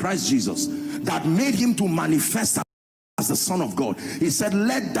was in Christ Jesus that made him to manifest as the Son of God. He said,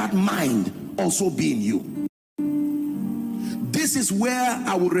 let that mind also be in you. This is where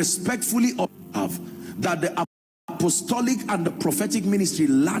I will respectfully observe that the apostolic and the prophetic ministry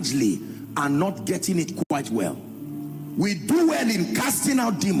largely are not getting it quite well. We do well in casting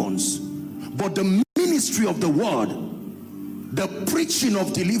out demons, but the ministry of the word, the preaching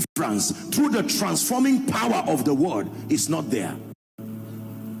of deliverance through the transforming power of the word is not there.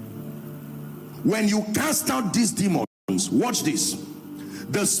 When you cast out these demons, watch this,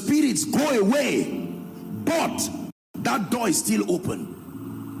 the spirits go away, but that door is still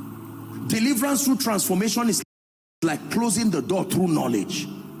open. Deliverance through transformation is like closing the door through knowledge.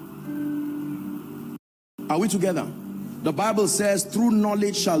 Are we together? The Bible says, through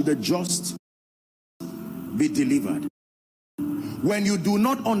knowledge shall the just be delivered. When you do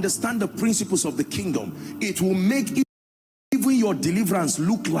not understand the principles of the kingdom, it will make even your deliverance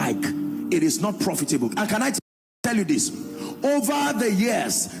look like it is not profitable. And can I tell you this? Over the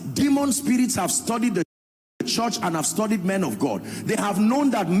years, demon spirits have studied the church and have studied men of God. They have known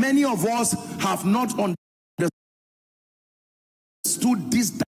that many of us have not understood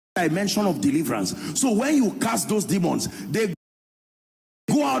this dimension of deliverance. So when you cast those demons, they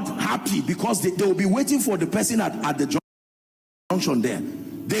go out happy because they will be waiting for the person at the junction there.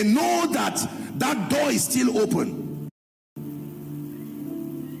 They know that that door is still open.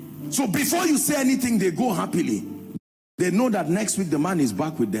 So before you say anything, they go happily. They know that next week the man is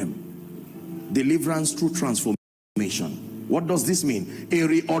back with them. Deliverance through transformation. What does this mean? A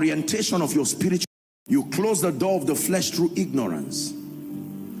reorientation of your spiritual. You close the door of the flesh through ignorance.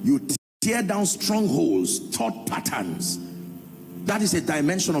 You tear down strongholds, thought patterns. That is a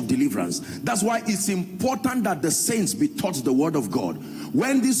dimension of deliverance. That's why it's important that the saints be taught the word of God.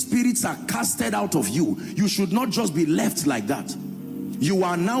 When these spirits are casted out of you, you should not just be left like that. You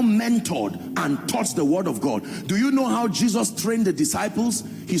are now mentored and taught the word of God. Do you know how Jesus trained the disciples?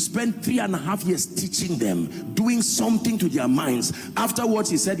 He spent 3.5 years teaching them, doing something to their minds.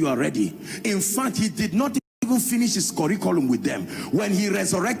 Afterwards, he said, you are ready. In fact, he did not even finish his curriculum with them. When he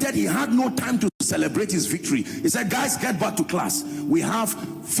resurrected, he had no time to celebrate his victory. He said, guys, get back to class. We have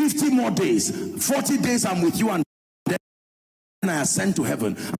 50 more days. 40 days I'm with you, and then I ascend to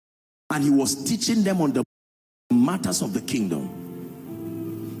heaven. And he was teaching them on the matters of the kingdom.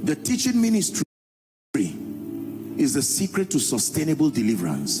 The teaching ministry is the secret to sustainable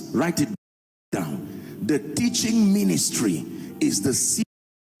deliverance. Write it down. The teaching ministry is the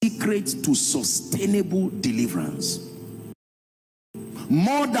secret to sustainable deliverance.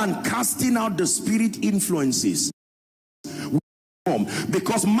 More than casting out the spirit influences.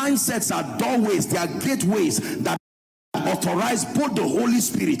 Because mindsets are doorways, they are gateways that authorize both the Holy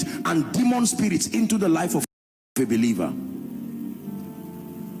Spirit and demon spirits into the life of a believer.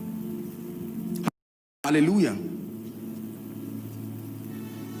 Hallelujah.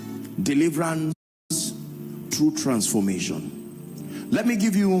 Deliverance through transformation. Let me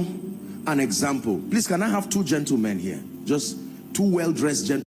give you an example. Please, can I have 2 gentlemen here? Just 2 well-dressed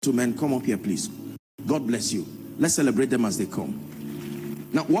gentlemen. Come up here, please. God bless you. Let's celebrate them as they come.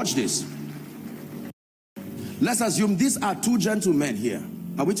 Now, watch this. Let's assume these are 2 gentlemen here.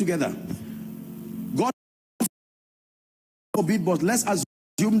 Are we together? God forbid, but let's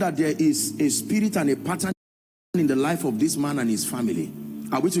assume that there is a spirit and a pattern in the life of this man and his family.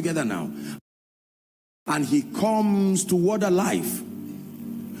 Are we together now? And he comes toward a life,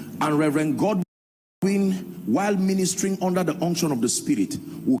 and Reverend Godwin, while ministering under the unction of the Spirit,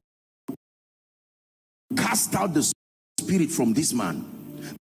 will cast out the spirit from this man.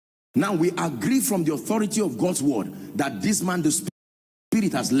 Now we agree from the authority of God's word that this man, the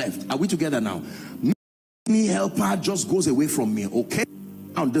spirit has left. Are we together now? Me helper just goes away from me, okay?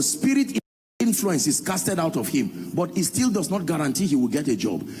 Now the spirit influence is casted out of him, but it still does not guarantee he will get a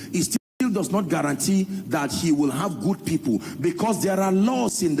job. It still does not guarantee that he will have good people, because there are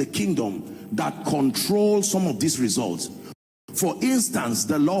laws in the kingdom that control some of these results. For instance,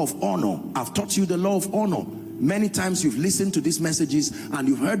 the law of honor. I've taught you the law of honor. Many times you've listened to these messages and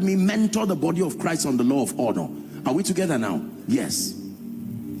you've heard me mentor the body of Christ on the law of honor. Are we together now? Yes.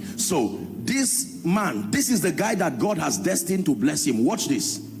 So this man, this is the guy that God has destined to bless him. Watch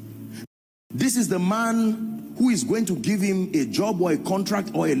this. This is the man who is going to give him a job or a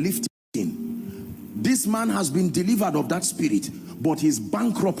contract or a lifting. This man has been delivered of that spirit, but he's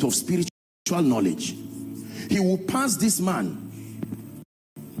bankrupt of spiritual knowledge. He will pass this man,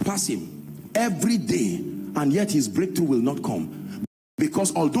 pass him every day, and yet his breakthrough will not come.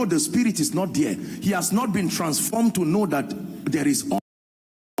 Because although the spirit is not there, he has not been transformed to know that there is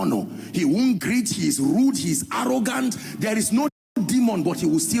honor. He won't greet, he is rude, he is arrogant. There is no demon, but he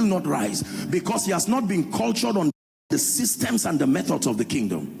will still not rise, because he has not been cultured on the systems and the methods of the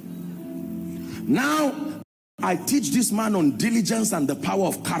kingdom. Now, I teach this man on diligence and the power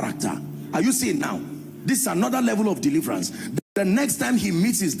of character. Are you seeing now? This is another level of deliverance. The next time he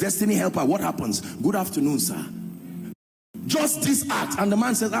meets his destiny helper, what happens? Good afternoon, sir. Just this act, and the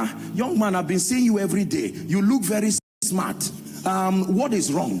man says, young man, I've been seeing you every day. You look very smart. What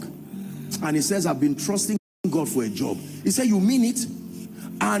is wrong? And he says, I've been trusting God for a job. He said, you mean it?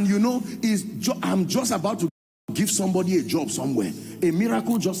 And you know, I'm just about to give somebody a job somewhere. A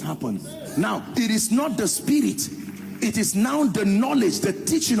miracle just happened. Now, it is not the spirit. It is now the knowledge, the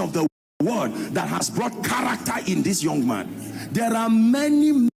teaching of the word that has brought character in this young man. There are many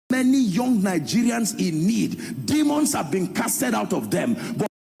young Nigerians in need. Demons have been casted out of them,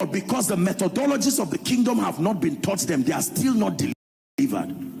 but but because the methodologies of the kingdom have not been taught them, they are still not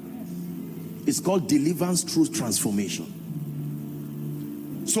delivered. It's called deliverance through transformation.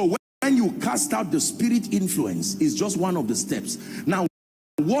 So when you cast out the spirit influence, is just one of the steps. Now,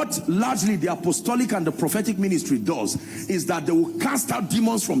 what largely the apostolic and the prophetic ministry does is that they will cast out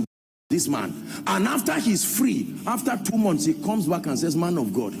demons from this man, and after he's free, after 2 months, he comes back and says, man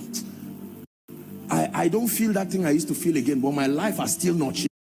of God, I don't feel that thing I used to feel again, but my life has still not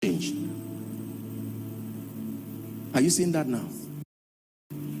changed. Are you seeing that now?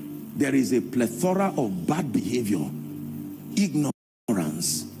 There is a plethora of bad behavior,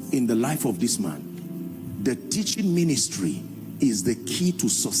 ignorance in the life of this man. The teaching ministry is the key to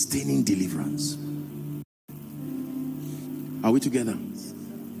sustaining deliverance. Are we together?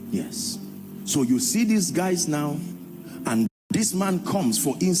 Yes. So you see these guys now, and this man comes,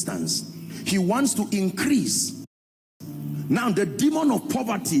 for instance, he wants to increase. Now the demon of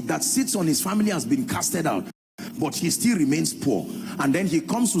poverty that sits on his family has been casted out, but he still remains poor. And then he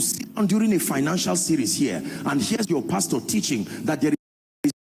comes to sit down during a financial series here, and here's your pastor teaching that there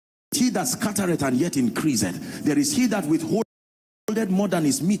is he that scattereth and yet increaseth. There is he that withholdeth more than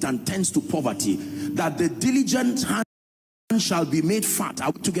his meat and tends to poverty. That the diligent hand shall be made fat.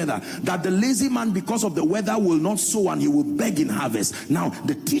 Out together. That the lazy man, because of the weather, will not sow and he will beg in harvest. Now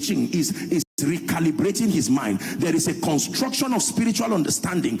the teaching is recalibrating his mind. There is a construction of spiritual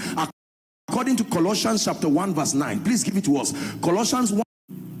understanding according to Colossians chapter 1 verse 9. Please give it to us. Colossians 1.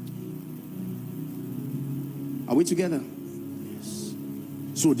 Are we together? Yes.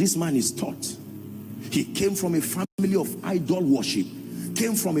 So this man is taught. He came from a family of idol worship,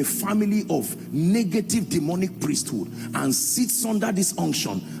 came from a family of negative demonic priesthood, and sits under this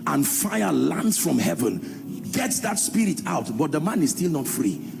unction, and fire lands from heaven, gets that spirit out, but the man is still not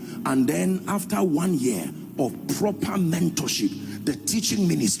free. And then after 1 year of proper mentorship, the teaching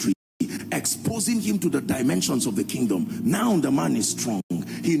ministry, exposing him to the dimensions of the kingdom, now the man is strong.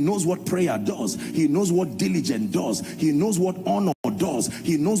 He knows what prayer does. He knows what diligence does. He knows what honor does.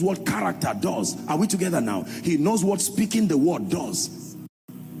 He knows what character does. Are we together now? He knows what speaking the word does.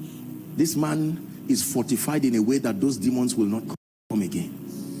 This man is fortified in a way that those demons will not come again.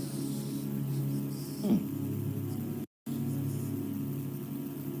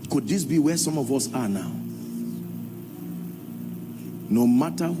 Could this be where some of us are now? No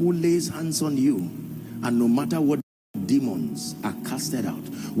matter who lays hands on you, and no matter what demons are casted out.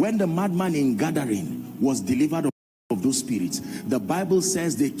 When the madman in Gathering was delivered of those spirits, the Bible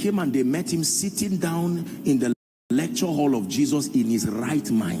says they came and they met him sitting down in the lecture hall of Jesus in his right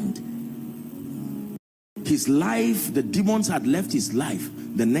mind. His life, the demons had left his life.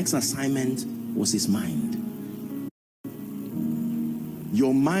 The next assignment was his mind.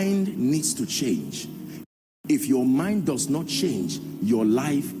 Your mind needs to change. If your mind does not change, your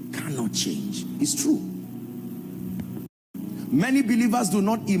life cannot change. It's true. Many believers do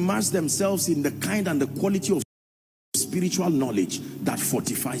not immerse themselves in the kind and the quality of spiritual knowledge that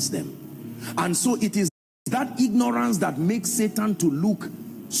fortifies them. And so it is that ignorance that makes Satan to look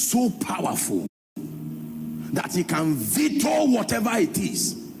so powerful that he can veto whatever it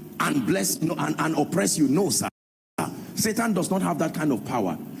is and bless, and oppress you. No, sir. Satan does not have that kind of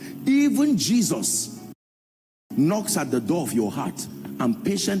power. Even Jesus knocks at the door of your heart and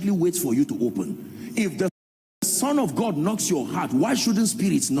patiently waits for you to open. If the Son of God knocks your heart, why shouldn't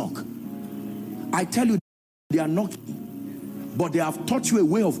spirits knock? I tell you, they are knocking, but they have taught you a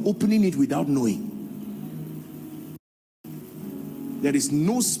way of opening it without knowing. There is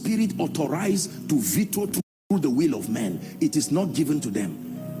no spirit authorized to veto through the will of man. It is not given to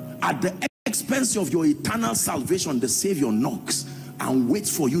them. At the expense of your eternal salvation, the Savior knocks and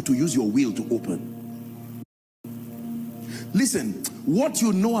waits for you to use your will to open. Listen, what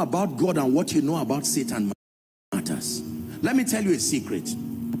you know about God and what you know about Satan matters. Let me tell you a secret.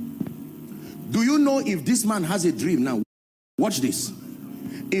 Do you know if this man has a dream now? Watch this.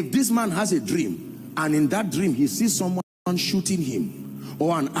 If this man has a dream, and in that dream he sees someone shooting him,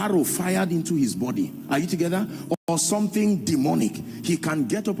 or an arrow fired into his body, are you together? Or something demonic, he can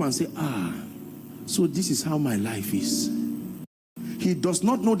get up and say, so this is how my life is. He does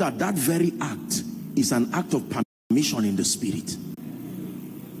not know that that very act is an act of permission in the spirit.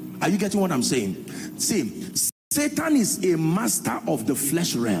 Are you getting what I'm saying? See, Satan is a master of the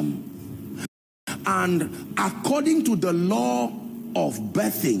flesh realm. And according to the law of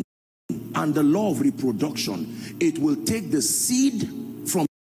birthing and the law of reproduction, it will take the seed from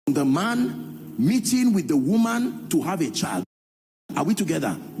the man meeting with the woman to have a child. Are we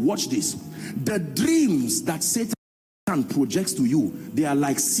together? Watch this. The dreams that Satan projects to you, they are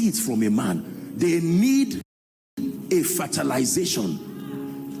like seeds from a man. They need a fertilization.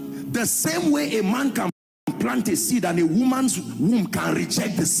 The same way a man can plant a seed and a woman's womb can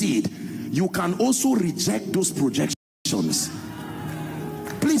reject the seed, you can also reject those projections.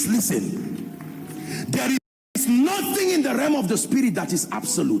 Please listen. There is nothing in the realm of the spirit that is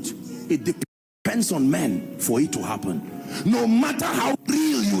absolute. It depends on men for it to happen. No matter how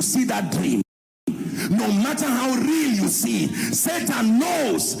real you see that dream, no matter how real you see it, Satan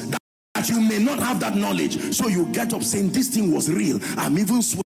knows that you may not have that knowledge. So you get up saying, this thing was real. I'm even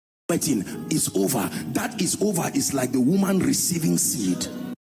sweating. It's over. That is over. It's like the woman receiving seed.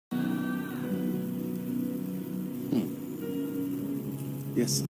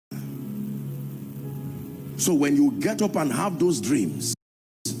 Yes. So when you get up and have those dreams,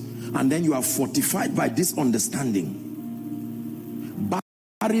 and then you are fortified by this understanding,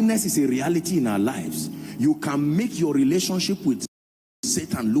 barrenness is a reality in our lives. You can make your relationship with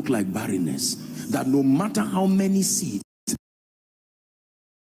Satan look like barrenness. That no matter how many seeds,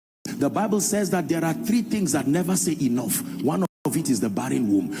 the Bible says that there are three things that never say enough. One of it is the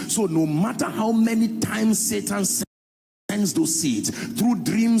barren womb. So no matter how many times Satan sends those seeds, through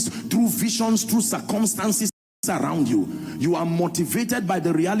dreams, through visions, through circumstances around you, you are motivated by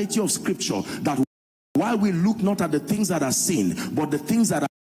the reality of Scripture that while we look not at the things that are seen, but the things that are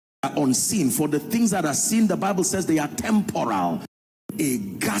unseen. For the things that are seen, the Bible says they are temporal. A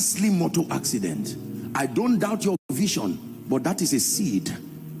ghastly motor accident. I don't doubt your vision, but that is a seed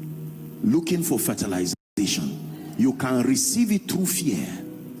looking for fertilization. You can receive it through fear.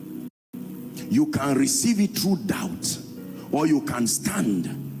 You can receive it through doubt. Or you can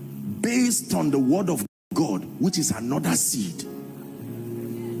stand based on the word of God, which is another seed.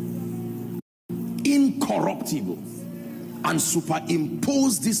 Incorruptible. And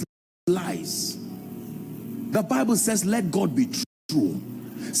superimpose these lies. The Bible says, let God be true.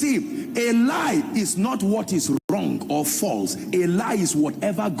 See, a lie is not what is wrong or false. A lie is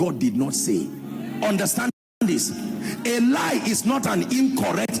whatever God did not say. Understand this? A lie is not an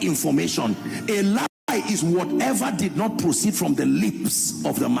incorrect information. A lie is whatever did not proceed from the lips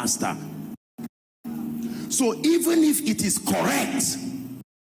of the master. So even if it is correct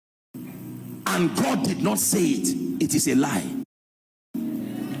and God did not say it, it is a lie.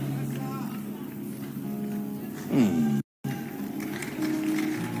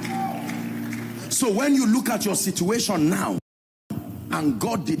 So when you look at your situation now and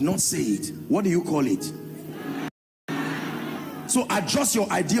God did not say it, what do you call it? So adjust your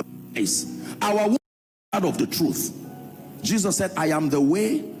idea. Our word of the truth. Jesus said, I am the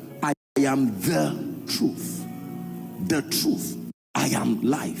way, I am the truth. The truth. I am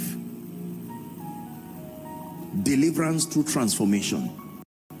life. Deliverance through transformation.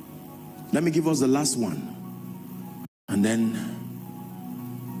 Let me give us the last one. And then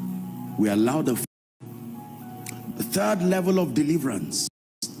we allow the third level of deliverance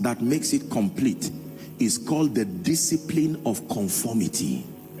that makes it complete is called the discipline of conformity.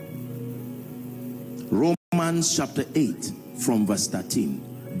 Romans chapter 8 from verse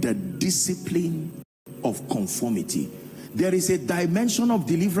 13. The discipline of conformity. There is a dimension of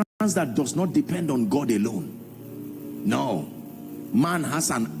deliverance that does not depend on God alone. No. Man has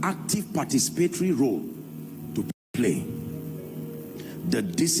an active participatory role to play. The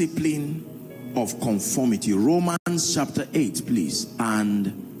discipline of conformity. Romans chapter 8, please, and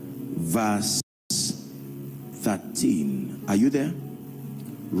verse 13. Are you there?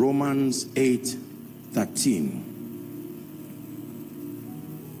 Romans 8, 13.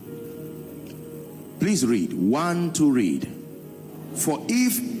 Please read. One to read. For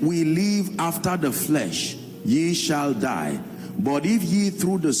if we live after the flesh, ye shall die. But if ye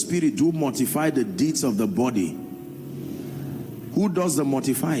through the Spirit do mortify the deeds of the body. Who does the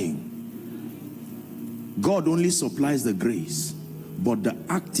mortifying? God only supplies the grace. But the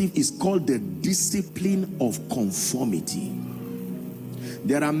active is called the discipline of conformity.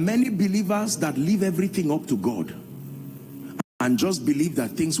 There are many believers that leave everything up to God and just believe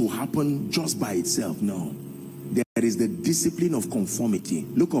that things will happen just by itself. No. There is the discipline of conformity.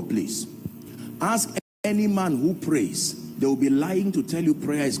 Look up, please. Ask any man who prays. They will be lying to tell you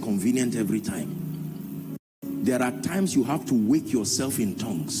prayer is convenient every time. There are times you have to wake yourself in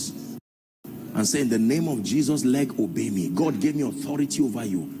tongues and say, in the name of Jesus, leg, obey me. God gave me authority over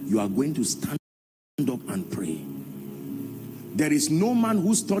you. You are going to stand up and pray. There is no man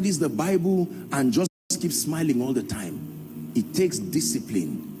who studies the Bible and just keeps smiling all the time. It takes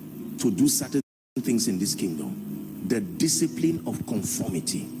discipline to do certain things in this kingdom. The discipline of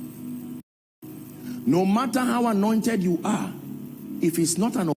conformity. No matter how anointed you are, if it's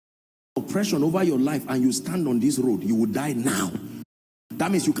not an oppression over your life and you stand on this road, you will die now. That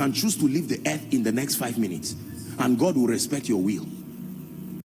means you can choose to leave the earth in the next 5 minutes and God will respect your will.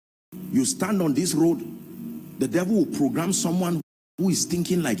 You stand on this road, the devil will program someone who is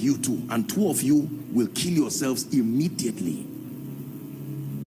thinking like you too, and two of you will kill yourselves immediately.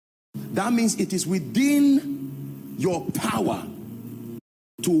 That means it is within your power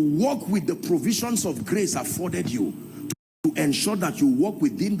to walk with the provisions of grace afforded you, to ensure that you walk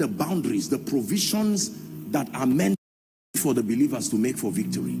within the boundaries, the provisions that are meant for the believers to make for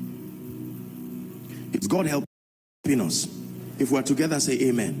victory. It's God helping us. If we're together, say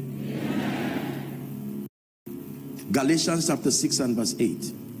amen. Amen. Galatians chapter 6 and verse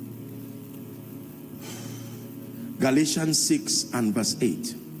 8. Galatians 6 and verse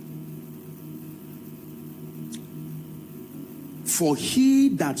 8. For he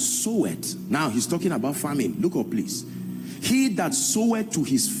that soweth, now he's talking about farming. Look up, please. He that soweth to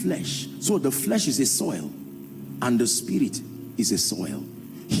his flesh. So the flesh is a soil, and the spirit is a soil.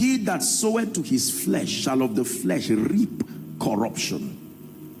 He that soweth to his flesh shall of the flesh reap corruption.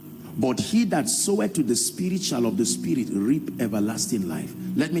 But he that soweth to the spirit shall of the spirit reap everlasting life.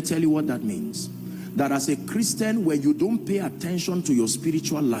 Let me tell you what that means. That as a Christian, when you don't pay attention to your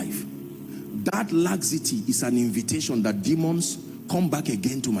spiritual life, that laxity is an invitation that demons come back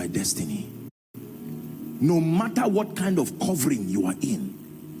again to my destiny. No matter what kind of covering you are in,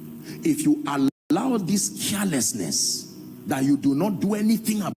 if you allow this carelessness that you do not do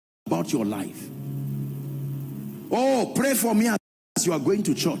anything about your life. Oh, pray for me as you are going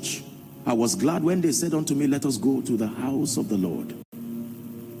to church. I was glad when they said unto me, let us go to the house of the Lord.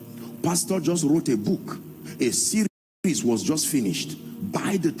 Pastor just wrote a book. A series was just finished.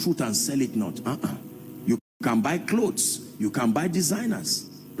 Buy the truth and sell it not. You can buy clothes. You can buy designers.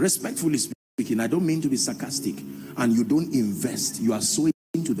 Respectfully speaking, I don't mean to be sarcastic. And you don't invest. You are sowing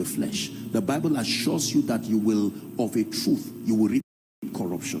into the flesh. The Bible assures you that you will, of a truth, you will reap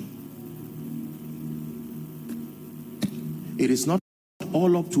corruption. It is not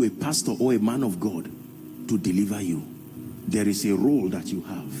all up to a pastor or a man of God to deliver you. There is a role that you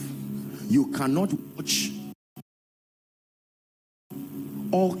have. You cannot watch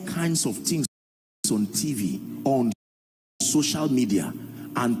all kinds of things on TV, on social media,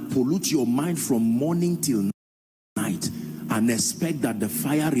 and pollute your mind from morning till night and expect that the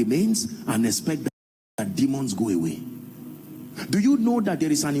fire remains and expect that demons go away. Do you know that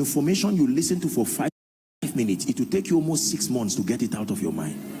there is an information you listen to for 5 minutes? It will take you almost 6 months to get it out of your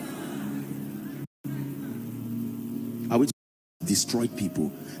mind. Are we destroy people?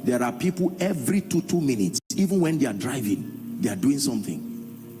 There are people every 2 minutes, even when they are driving, they are doing something.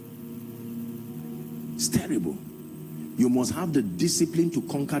 It's terrible. You must have the discipline to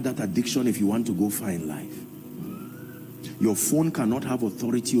conquer that addiction if you want to go far in life. Your phone cannot have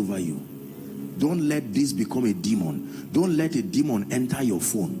authority over you. Don't let this become a demon. Don't let a demon enter your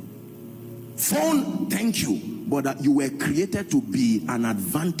phone. Phone, thank you, but you were created to be an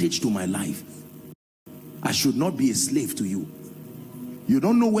advantage to my life. I should not be a slave to you. You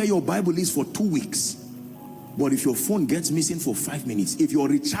don't know where your Bible is for 2 weeks. But if your phone gets missing for 5 minutes, if your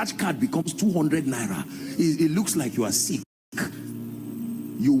recharge card becomes 200 naira, it looks like you are sick.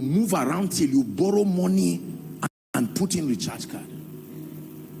 You move around till you borrow money and put in recharge card.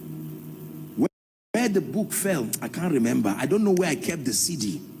 Where the book fell, I can't remember. I don't know where I kept the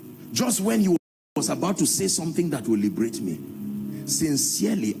CD. Just when you was about to say something that will liberate me.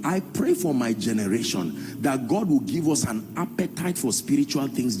 Sincerely, I pray for my generation that God will give us an appetite for spiritual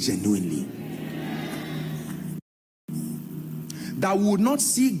things genuinely. That we would not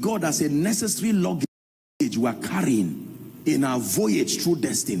see God as a necessary luggage we are carrying in our voyage through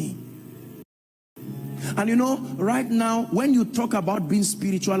destiny. And you know, right now, when you talk about being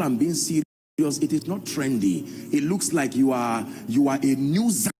spiritual and being serious, it is not trendy. It looks like you are a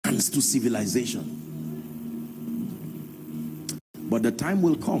nuisance to civilization. But the time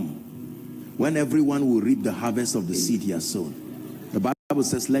will come when everyone will reap the harvest of the seed he has sown. The Bible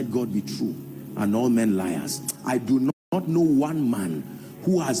says, let God be true and all men liars. I do not know one man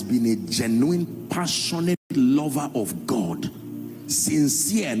who has been a genuine, passionate lover of God.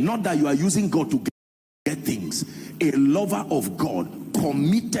 Sincere, not that you are using God to get things. A lover of God,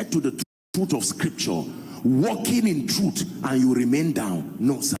 committed to the truth of Scripture, walking in truth, and you remain down.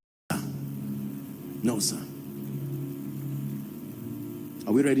 No, sir. No, sir.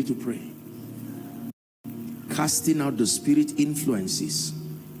 Are we ready to pray? Casting out the spirit influences,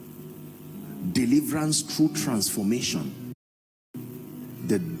 deliverance through transformation,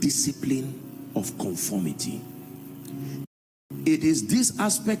 the discipline of conformity. It is this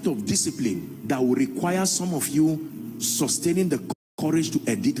aspect of discipline that will require some of you sustaining the courage to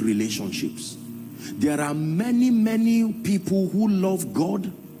edit relationships. There are many people who love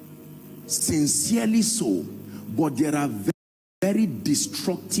God, sincerely so, but there are very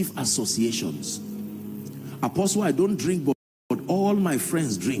destructive associations. Apostle, I don't drink, but all my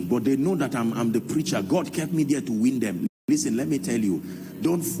friends drink, but they know that I'm the preacher. God kept me there to win them. Listen, let me tell you,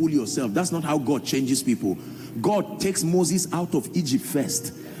 don't fool yourself. That's not how God changes people. God takes Moses out of Egypt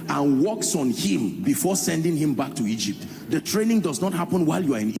first and works on him before sending him back to Egypt. The training does not happen while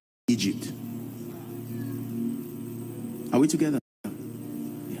you are in Egypt. Are we together?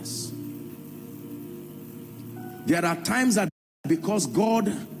 Yes. There are times that because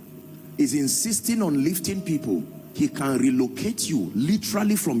God is insisting on lifting people, he can relocate you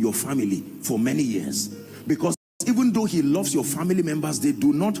literally from your family for many years. Because even though he loves your family members, they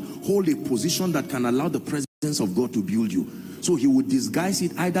do not hold a position that can allow the presence of God to build you. So he would disguise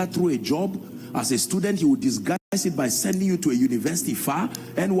it either through a job. As a student, he would disguise it by sending you to a university far,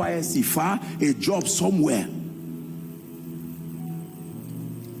 NYSC far, a job somewhere.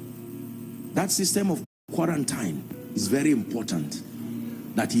 That system of quarantine is very important.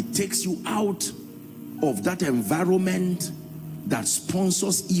 That he takes you out of that environment that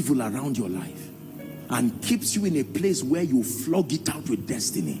sponsors evil around your life and keeps you in a place where you flog it out with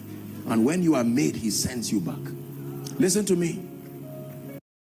destiny. And when you are made, he sends you back. Listen to me.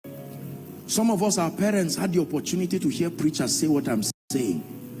 Some of us, our parents, had the opportunity to hear preachers say what I'm saying,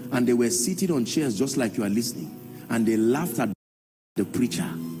 and they were seated on chairs just like you are listening, and they laughed at the preacher.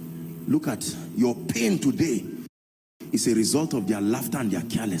 Look at your pain today is a result of their laughter and their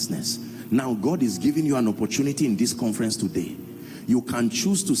carelessness. Now God is giving you an opportunity in this conference today. You can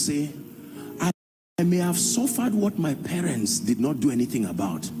choose to say, I may have suffered what my parents did not do anything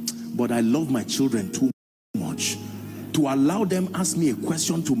about, but I love my children too much to allow them ask me a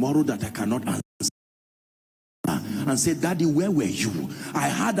question tomorrow that I cannot answer and say, Daddy, where were you? I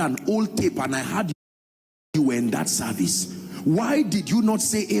had an old tape and I had you were in that service. Why did you not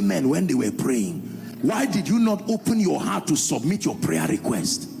say amen when they were praying? Why did you not open your heart to submit your prayer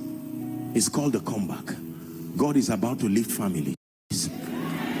request? It's called the comeback. God is about to lift families.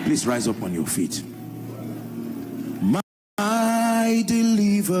 Please rise up on your feet. My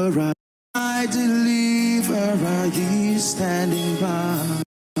deliverer, is standing by.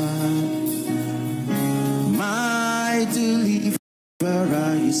 My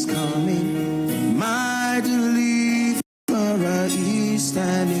deliverer is coming. My deliverer is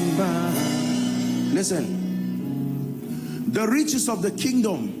standing by. Listen, the riches of the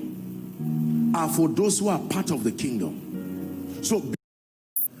kingdom are for those who are part of the kingdom. So,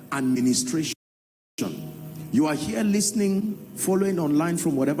 administration. You are here listening, following online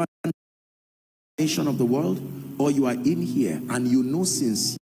from whatever nation of the world, or you are in here and you know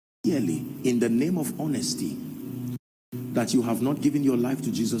sincerely, in the name of honesty, that you have not given your life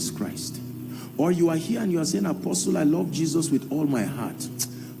to Jesus Christ. Or you are here and you are saying, Apostle, I love Jesus with all my heart,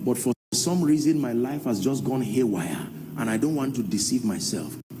 but for some reason my life has just gone haywire and I don't want to deceive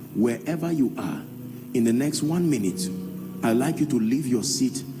myself. Wherever you are, in the next 1 minute, I'd like you to leave your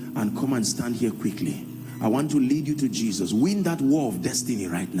seat and come and stand here quickly. I want to lead you to Jesus. Win that war of destiny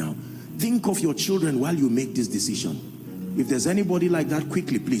right now. Think of your children while you make this decision. If there's anybody like that,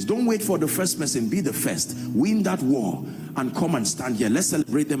 quickly, please. Don't wait for the first person. Be the first. Win that war and come and stand here. Let's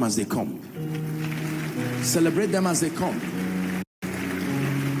celebrate them as they come. Celebrate them as they come.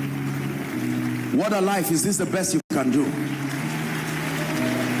 What a life. Is this the best you can do?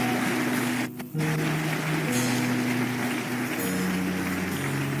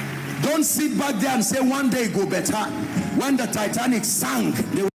 Don't sit back there and say one day go better. When the Titanic sank,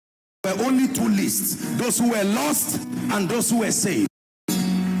 there were only two lists: those who were lost and those who were saved.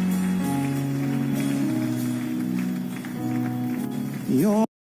 Your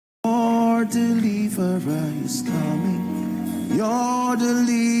deliverer is coming. Your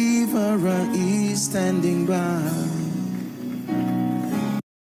deliverer is standing by.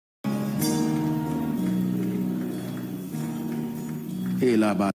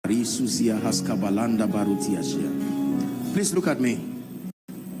 Please look at me.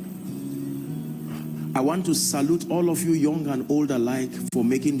 I want to salute all of you, young and old alike, for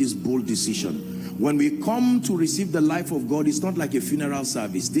making this bold decision. When we come to receive the life of God, it's not like a funeral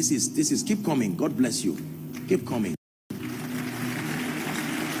service. This is keep coming. God bless you. Keep coming.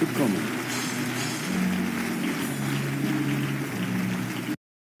 Keep coming.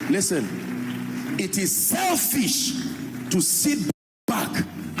 Listen, it is selfish to sit back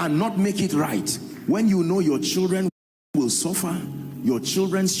and not make it right when you know your children will suffer, your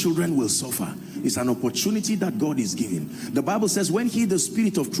children's children will suffer. It's an opportunity that God is giving. The Bible says when he, the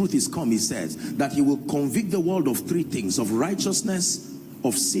Spirit of truth, is come, he says that he will convict the world of three things: of righteousness,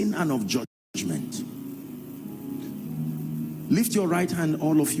 of sin, and of judgment. Lift your right hand,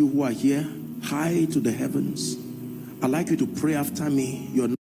 all of you who are here, high to the heavens. I'd like you to pray after me. You're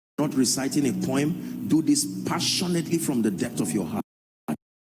not reciting a poem. Do this passionately from the depth of your heart.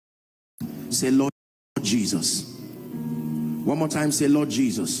 Say, Lord Jesus. One more time, say, Lord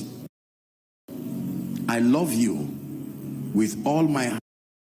Jesus, I love you with all my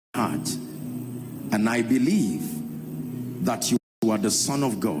heart, and I believe that you are the Son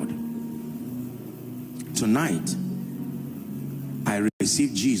of God. Tonight, I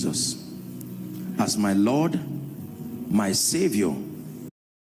receive Jesus as my Lord, my Savior.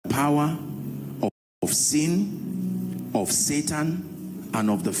 Power of sin, of Satan, and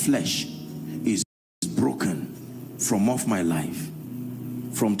of the flesh is broken from off my life.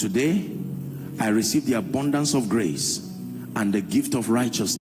 From today, I receive the abundance of grace and the gift of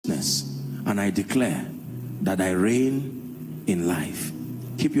righteousness, and I declare that I reign in life.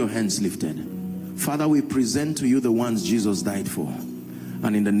 Keep your hands lifted. Father, we present to you the ones Jesus died for.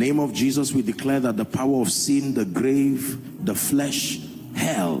 And in the name of Jesus, we declare that the power of sin, the grave, the flesh,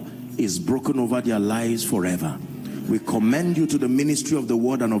 hell is broken over their lives forever. We commend you to the ministry of the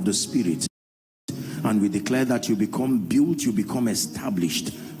word and of the Spirit. And we declare that you become built, you become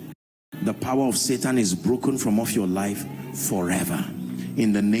established. The power of Satan is broken from off your life forever.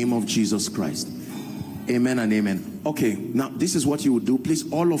 In the name of Jesus Christ. Amen and amen. Okay, now this is what you will do.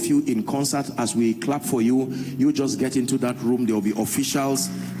 Please, all of you in concert, as we clap for you, you just get into that room. There will be officials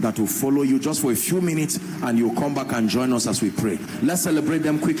that will follow you just for a few minutes, and you'll come back and join us as we pray. Let's celebrate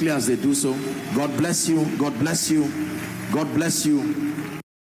them quickly as they do so. God bless you. God bless you. God bless you.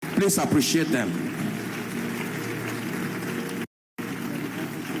 Please appreciate them.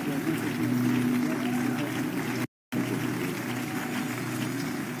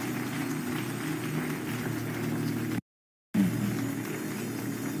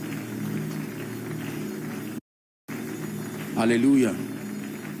 Hallelujah.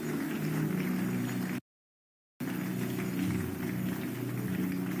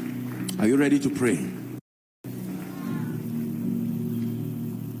 Are you ready to pray?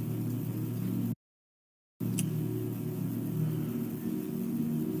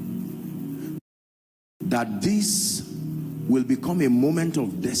 That this will become a moment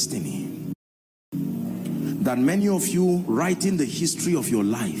of destiny. That many of you writing the history of your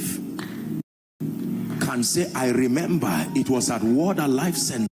life and say, I remember it was at Water Life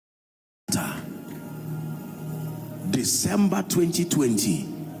Center, December 2020,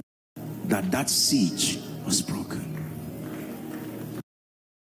 that siege was broken.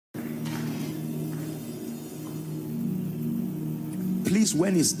 Please,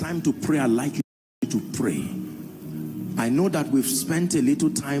 when it's time to pray, I'd like you to pray. I know that we've spent a little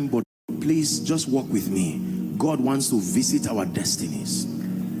time, but please just walk with me. God wants to visit our destinies.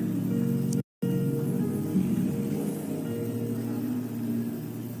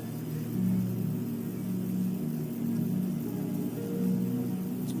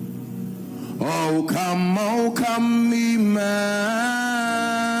 Oh come, Emmanuel,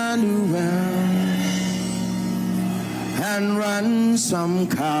 and ransom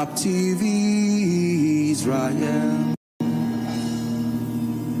captive Israel.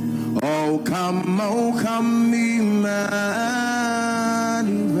 Oh come, Emmanuel,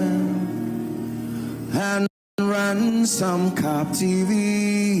 and ransom captive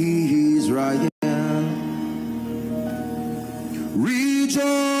Israel.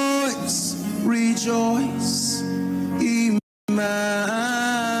 Rejoice, rejoice, Emmanuel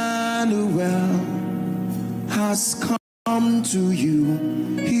has come to you,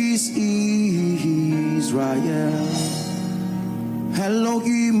 his Israel.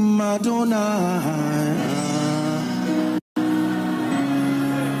 Elohim Adonai,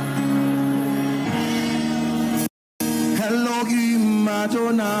 Elohim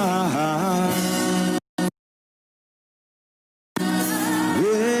Adonai.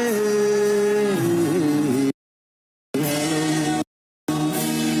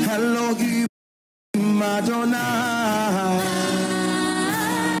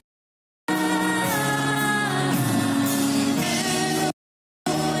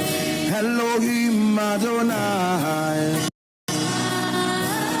 Elohim Adonai.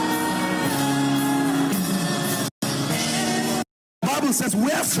 Bible says,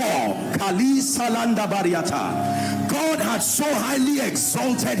 wherefore Kali Salanda Bariata, God had so highly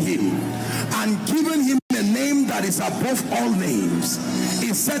exalted him and given him a name that is above all names.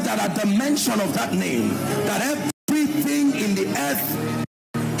 He said that at the mention of that name, that everything in the earth,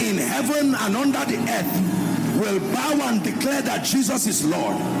 in heaven and under the earth, will bow and declare that Jesus is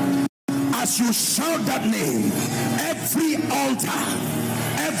Lord. As you shout that name, every altar,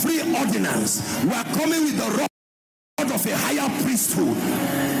 every ordinance, we are coming with the rod of a higher priesthood.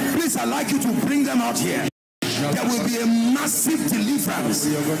 Please, I'd like you to bring them out here. there will be a massive deliverance.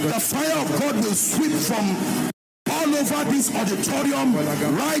 The fire of God will sweep from all over this auditorium,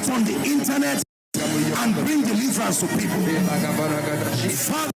 right on the internet, and bring deliverance to people.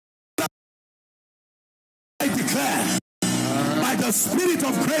 Father, I declare, by the Spirit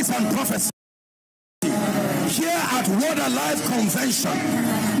of grace and prophecy, here at Word Alive Convention,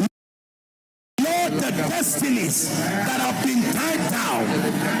 Lord, the destinies that have been tied down,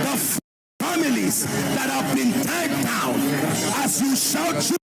 the families that have been tied down, as you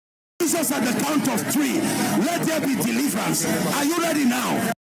shout Jesus at the count of 3, let there be deliverance. Are you ready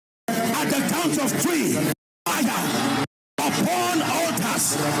now? At the count of 3, fire upon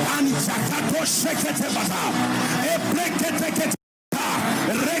altars and Jakato Sheketebata,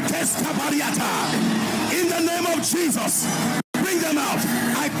 in the name of Jesus, bring them out.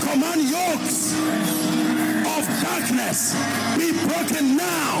 I command yokes of darkness be broken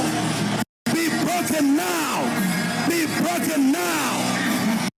now. Be broken now. Be broken now.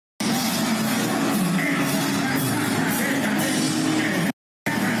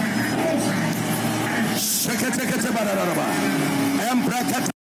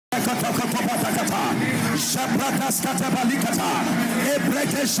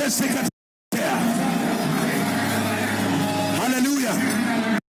 Hallelujah.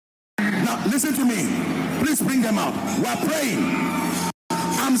 Now listen to me. Please bring them out. We are praying.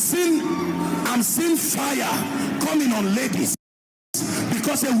 I'm seeing fire coming on ladies.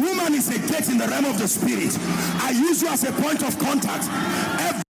 Because a woman is a gate in the realm of the spirit. I use you as a point of contact.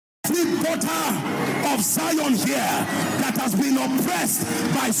 Every daughter of Zion here that has been oppressed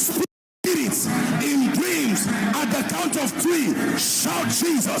by spirits in dreams, at the count of 3, shout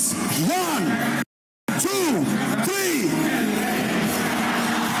Jesus. 1, 2, 3.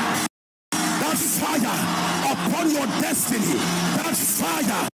 That fire upon your destiny, that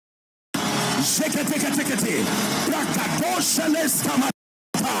fire.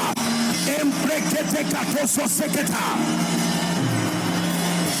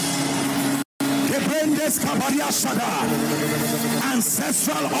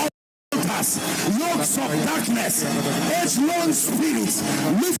 Ancestral altars, yokes of darkness, age-long spirits,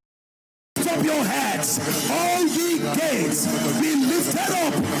 lift up your heads, all ye gates, be lifted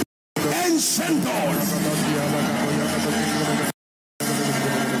up, ancient doors.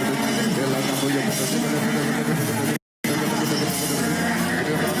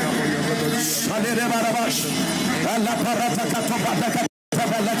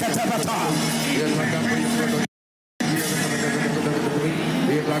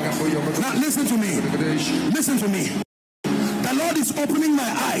 Now listen to me. Listen to me. The Lord is opening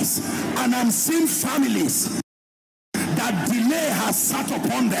my eyes, and I'm seeing families that delay has sat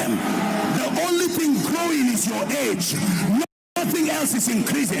upon them. The only thing growing is your age. Nothing else is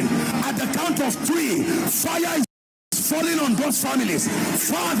increasing. At the count of 3, fire is falling on those families.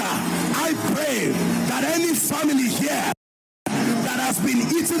 Father, I pray that any family here that has been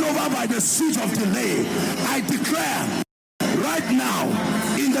eaten over by the siege of delay, I declare right now,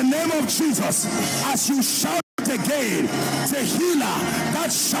 in the name of Jesus, as you shout again, Tehillah,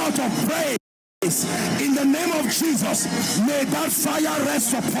 that shout of praise, in the name of Jesus, may that fire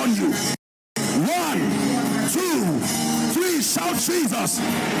rest upon you. 1, 2, 3, shout Jesus.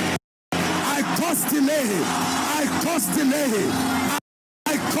 I cause delay. I cause delay.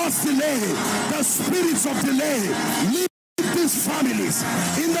 I cause delay. The spirits of delay, leave these families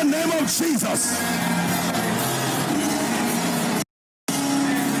in the name of Jesus.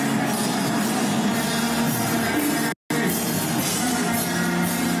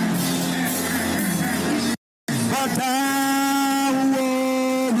 But thou, O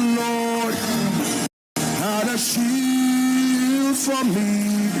Lord, art a shield for me,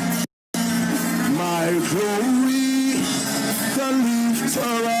 my glory, the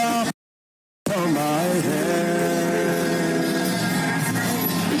lifter up of my head.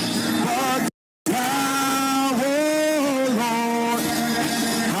 But thou, O Lord,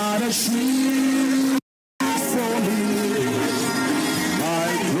 art a shield for me, my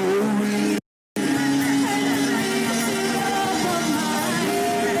glory.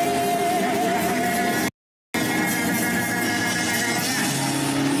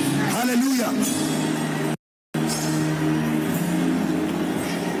 Hallelujah.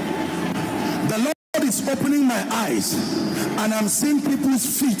 The Lord is opening my eyes, and I'm seeing people's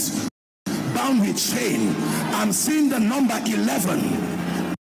feet bound with chain. I'm seeing the number 11.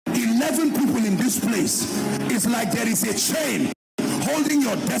 11 people in this place. It's like there is a chain holding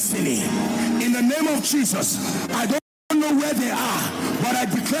your destiny. In the name of Jesus, I don't know where they are, but I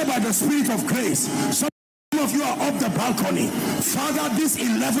declare by the Spirit of grace, some of you are up the balcony. Father, these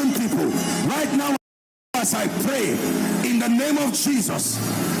 11 people right now as I pray in the name of Jesus,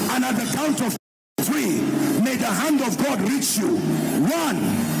 and at the count of 3, may the hand of God reach you. 1,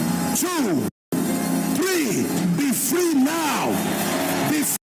 2, 3. Be free now. Be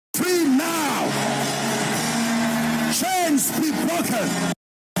free now. Chains be broken.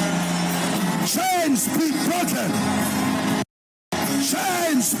 Chains be broken.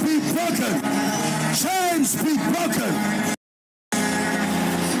 Chains be broken. Chains be broken.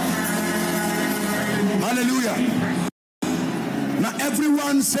 Hallelujah. Now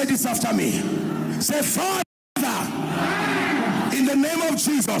everyone say this after me. Say, Father, in the name of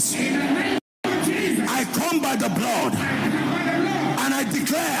Jesus, I come by the blood and I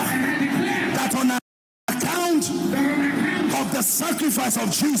declare that on account of the sacrifice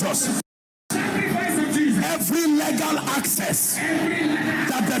of Jesus, every legal access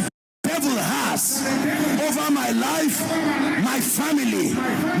that the devil has over my life, my family,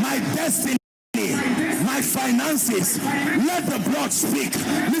 my destiny, my finances, let the blood speak.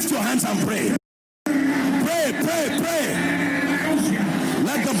 Lift your hands and pray. Pray, pray, pray.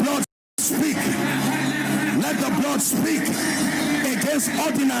 Let the blood speak. Let the blood speak against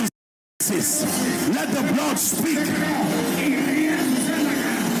ordinances. Let the blood speak.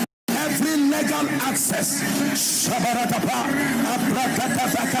 Every legal access.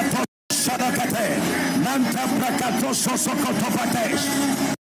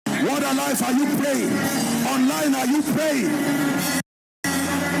 What a life are you praying? Online are you praying?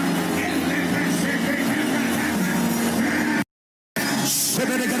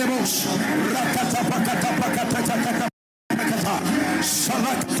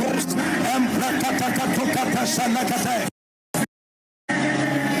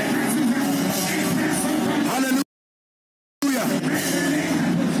 Hallelujah.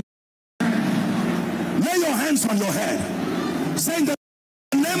 Lay your hands on your head. Say in the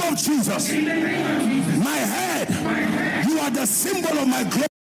name of Jesus, my head, you are the symbol of my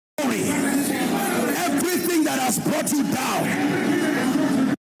glory. Everything that has brought you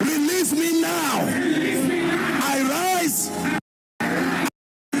down, release me now. I rise.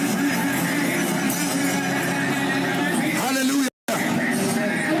 Hallelujah.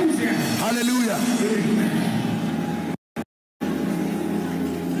 Hallelujah.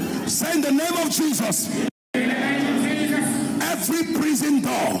 Say in the name of Jesus, every prison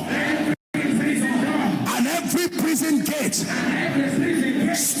door and every prison gate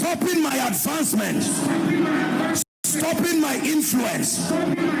stopping my advancement, stopping my influence,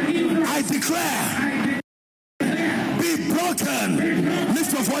 I declare, be broken.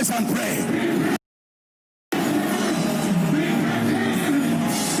 Lift your voice and pray.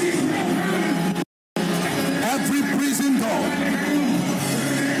 Every prison door,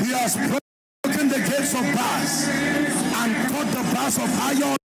 he has broken the gates of brass and cut the bars of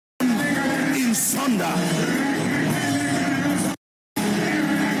iron in sunder.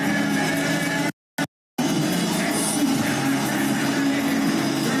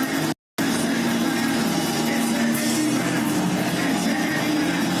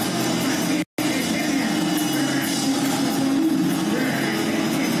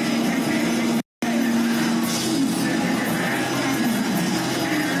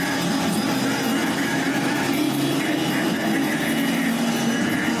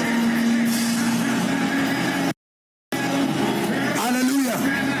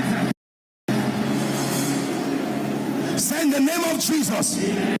 In the name of Jesus,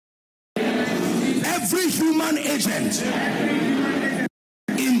 every human agent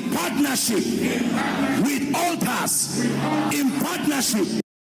in partnership with altars, in partnership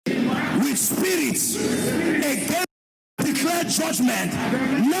with spirits, against declare judgment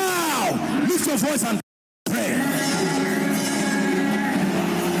now. Lift your voice and pray.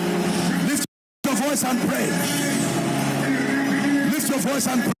 Lift your voice and pray. Lift your voice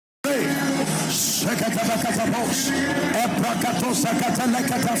and pray.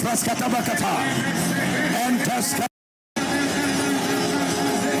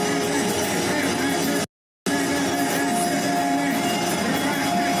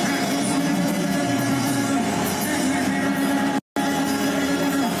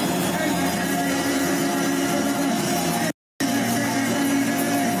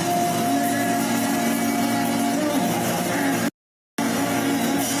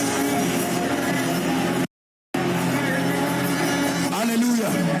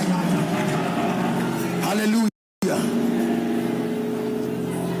 Hallelujah.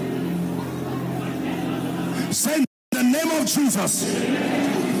 Say in the name of Jesus.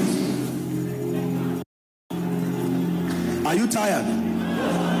 Are you tired?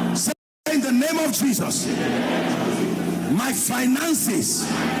 Say in the name of Jesus. My finances,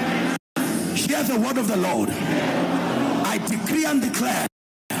 hear hear the word of the Lord. I decree and declare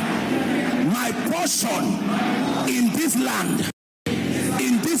my portion in this land,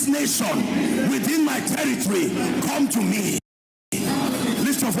 in this nation, within my territory, come to me.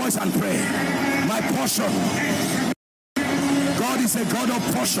 Lift your voice and pray. My portion. God is a God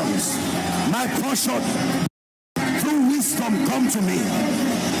of portions. My portion. Through wisdom, come to me.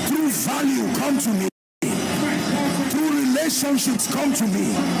 Through value, come to me. Through relationships, come to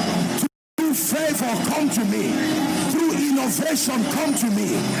me. Through favor, come to me. Through innovation, come to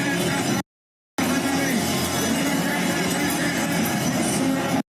me.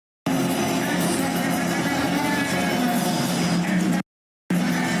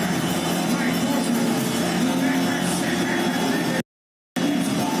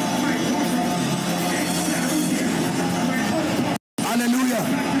 Hallelujah.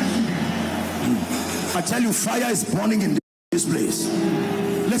 I tell you, fire is burning in this place.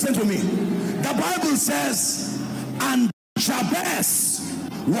 Listen to me. The Bible says, and Jabez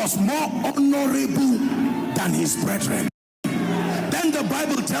was more honorable than his brethren. Then the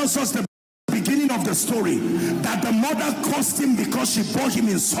Bible tells us the beginning of the story that the mother cursed him because she bore him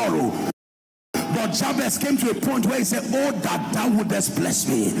in sorrow. But Jabez came to a point where he said, oh, that thou wouldest bless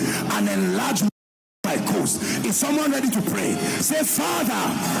me and enlarge my coast. Is someone ready to pray? Say,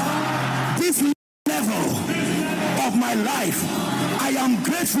 Father, this level of my life, I am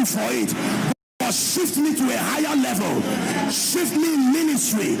grateful for it. But shift me to a higher level. Shift me in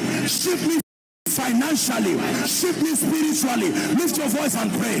ministry. Shift me financially. Shift me spiritually. Lift your voice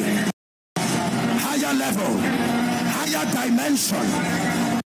and pray. Higher level. Higher dimension.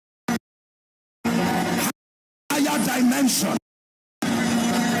 Higher dimension.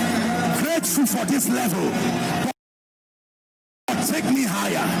 Grateful for this level. But take me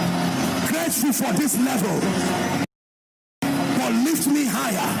higher. Grateful for this level. But lift me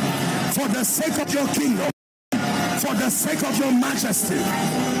higher. For the sake of your kingdom. For the sake of your majesty.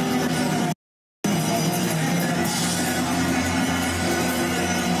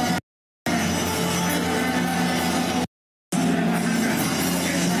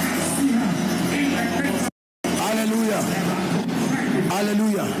 Hallelujah.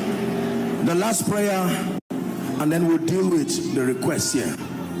 Hallelujah. The last prayer, and then we'll deal with the request here.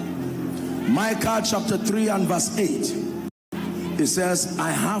 Micah chapter 3 and verse 8. It says,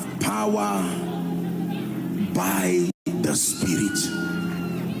 I have power by the Spirit.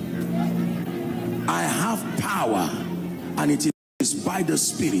 I have power, and it is by the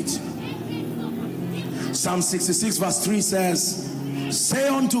Spirit. Psalm 66 verse 3 says, say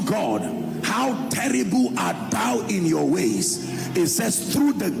unto God, how terrible art thou in your ways. It says,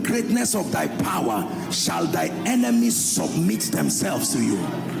 through the greatness of thy power shall thy enemies submit themselves to you.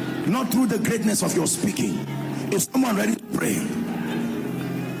 Not through the greatness of your speaking. Is someone ready to pray?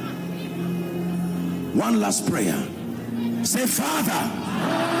 One last prayer. Say, Father,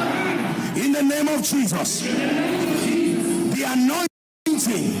 in the name of Jesus, the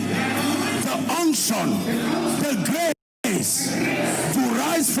anointing, the unction, the grace to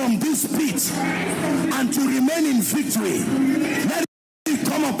rise from this pit and to remain in victory, let it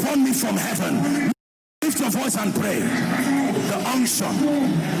come upon me from heaven. Lift your voice and pray. The unction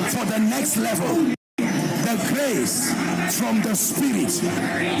for the next level, the grace from the Spirit.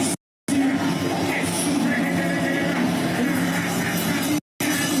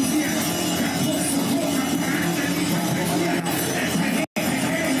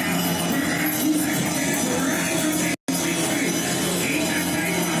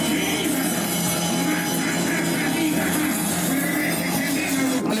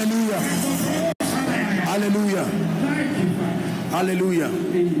 Hallelujah. Hallelujah.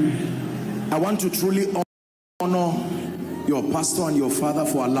 I want to truly honor your pastor and your father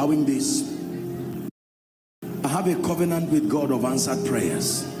for allowing this. I have a covenant with God of answered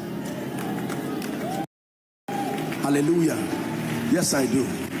prayers. Hallelujah. Yes, I do.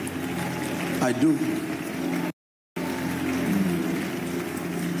 I do.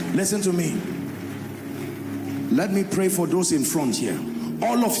 Listen to me. Let me pray for those in front here.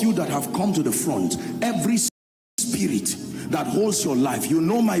 All of you that have come to the front, every spirit that holds your life, you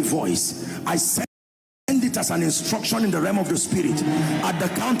know my voice. I send it as an instruction in the realm of the Spirit. At the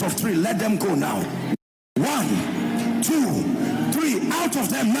count of 3, let them go now. 1, 2, 3. Out of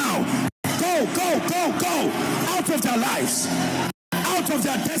them now. Go, go, go, go. Out of their lives. Out of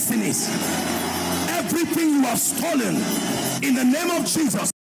their destinies. Everything you have stolen, in the name of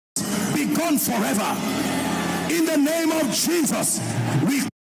Jesus, be gone forever. In the name of Jesus, we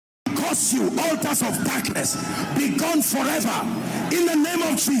curse you, altars of darkness, be gone forever. In the name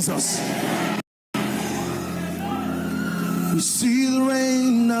of Jesus. We see the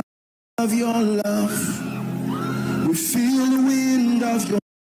rain of your love. We feel the wind of your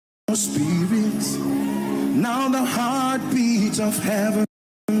spirit. Now the heartbeat of heaven,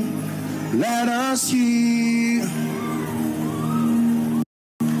 let us hear.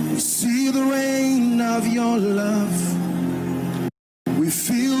 We see the rain of your love. We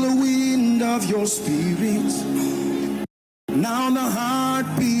feel the wind of your spirit. Now the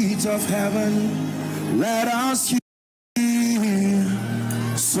heartbeat of heaven, let us hear.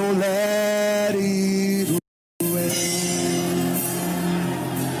 So let it rain.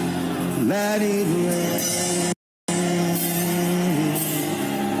 Let it rain.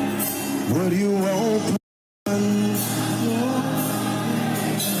 Would you open?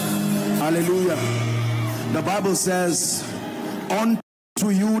 Hallelujah. The Bible says, unto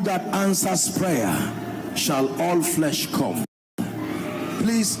you that answers prayer shall all flesh come.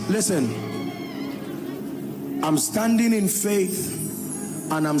 Please listen. I'm standing in faith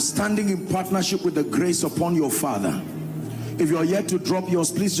and I'm standing in partnership with the grace upon your father. If you're yet to drop yours,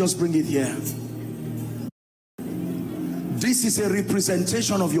 please just bring it here. This is a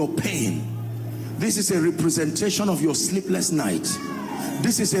representation of your pain. This is a representation of your sleepless night.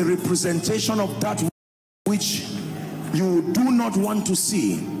 This is a representation of that which you do not want to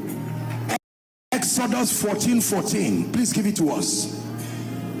see. Exodus 14:14. Please give it to us.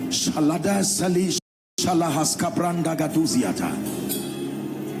 Shalada Sali Shalahas Kabranda Gaduziata.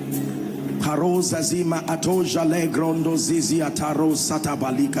 Parozazima Atoja Legrondo Ziziataro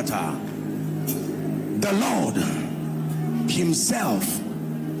Satabalikata. The Lord himself,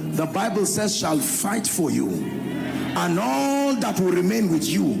 the Bible says, shall fight for you, and all that will remain with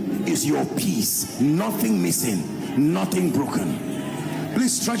you is your peace. Nothing missing, nothing broken.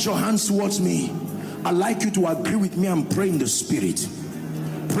 Please stretch your hands towards me. I'd like you to agree with me and pray in the spirit.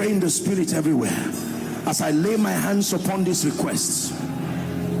 Pray in the spirit everywhere as I lay my hands upon these requests.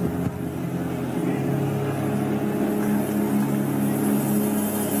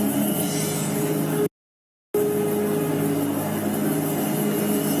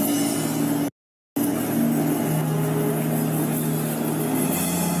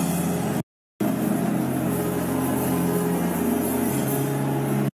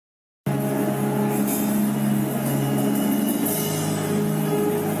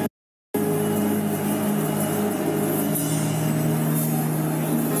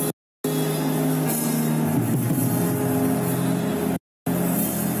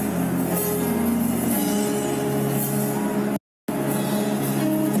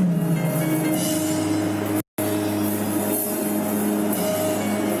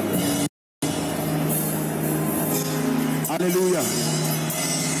 Hallelujah.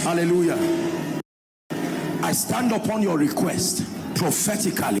 Hallelujah. I stand upon your request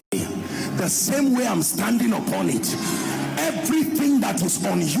prophetically, the same way I'm standing upon it. Everything that is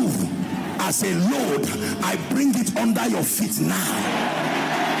on you as a load, I bring it under your feet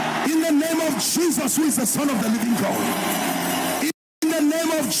now. In the name of Jesus, who is the Son of the living God. In the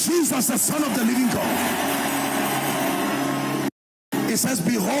name of Jesus, the Son of the living God. It says,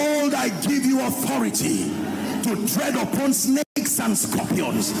 behold, I give you authority to tread upon snakes and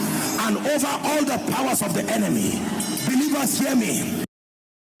scorpions and over all the powers of the enemy. Believers, hear me.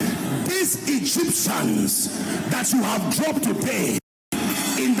 These Egyptians that you have dropped today,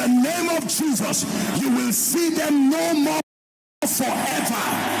 in the name of Jesus, you will see them no more forever.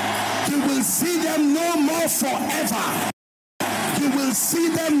 You will see them no more forever. You will see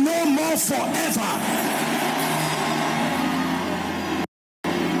them no more forever.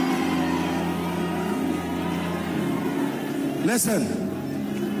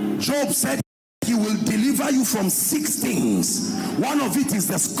 Listen, Job said he will deliver you from 6 things. One of it is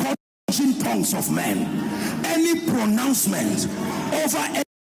the scourging tongues of men. Any pronouncement over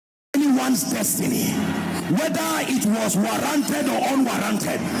anyone's destiny, whether it was warranted or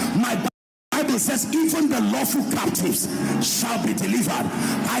unwarranted, my Bible says even the lawful captives shall be delivered.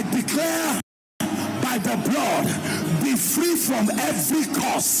 I declare by the blood, be free from every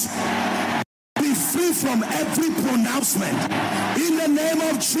curse. Be free from every pronouncement in the name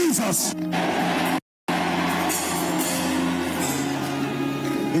of Jesus.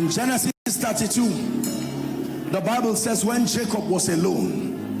 In Genesis 32, the Bible says when Jacob was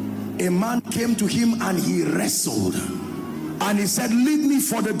alone, a man came to him and he wrestled. And he said, lead me,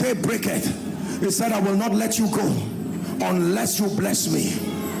 for the day breaketh. He said, I will not let you go unless you bless me.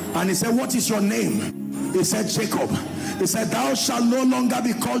 And he said, what is your name? He said, Jacob. He said, thou shalt no longer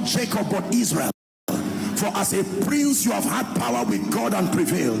be called Jacob, but Israel. For as a prince you have had power with God and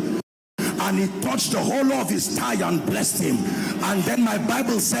prevailed. And he touched the whole of his thigh and blessed him. And then my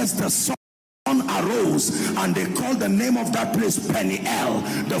Bible says the son arose, and they called the name of that place Peniel,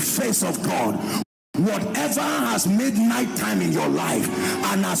 the face of God. Whatever has made nighttime in your life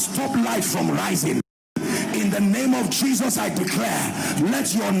and has stopped light from rising, in the name of Jesus I declare,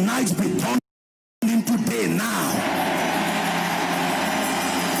 let your night be turned into day now.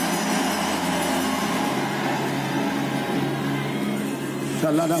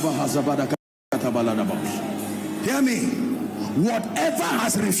 Hear me. Whatever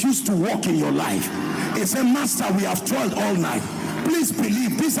has refused to walk in your life, it's a master, we have toiled all night. Please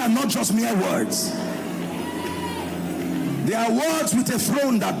believe, these are not just mere words. They are words with a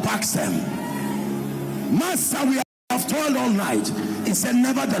throne that backs them. Master, we have toiled all night. He said,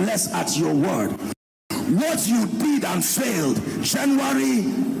 nevertheless, at your word, what you did and failed, January,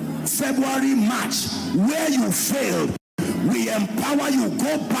 February, March, where you failed, we empower you.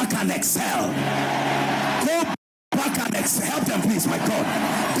 Go back and excel. Go back and excel. Help them, please, my God.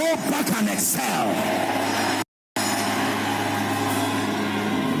 Go back and excel.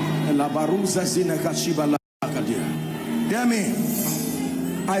 Hear me.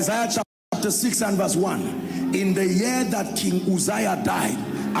 Isaiah chapter 6 and verse 1. In the year that King Uzziah died,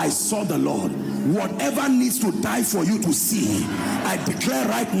 I saw the Lord. Whatever needs to die for you to see, I declare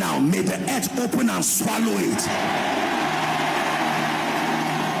right now, may the earth open and swallow it.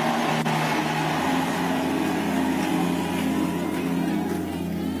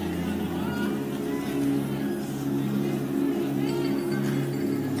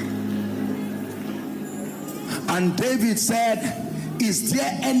 And David said, is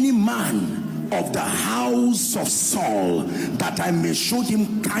there any man of the house of Saul that I may show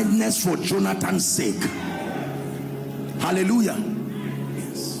him kindness for Jonathan's sake? Hallelujah.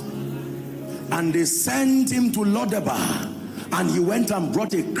 Yes. And they sent him to Lodebar, and he went and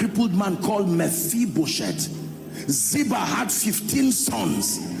brought a crippled man called Mephibosheth. Ziba had 15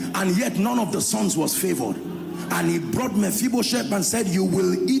 sons, and yet none of the sons was favored. And he brought Mephibosheth and said, you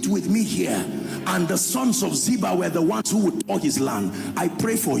will eat with me here. And the sons of Ziba were the ones who would tore his land. I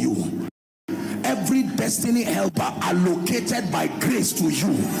pray for you. Every destiny helper allocated by grace to you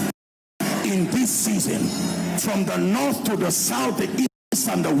in this season, from the north to the south, the east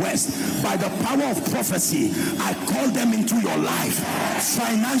and the west, by the power of prophecy, I call them into your life.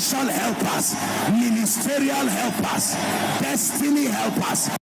 Financial helpers, ministerial helpers, destiny helpers,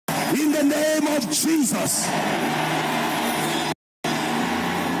 in the name of Jesus.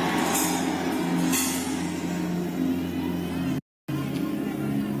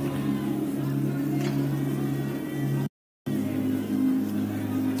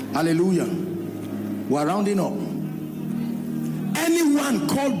 Hallelujah. We're rounding up. Anyone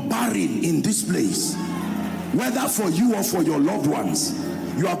called barren in this place, whether for you or for your loved ones,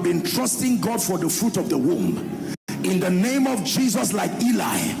 you have been trusting God for the fruit of the womb. In the name of Jesus, like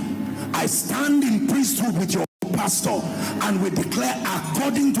Eli, I stand in priesthood with your pastor, and we declare,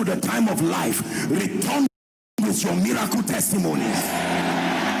 according to the time of life, return with your miracle testimonies.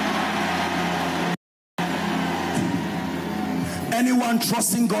 Anyone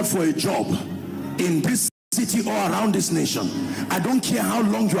trusting God for a job in this city or around this nation, I don't care how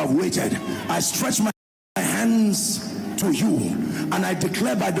long you have waited, I stretch my hands to you and I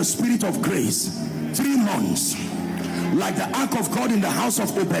declare by the Spirit of grace, 3 months, like the ark of God in the house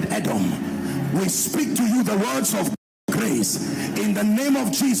of Obed-Edom, we speak to you the words of grace in the name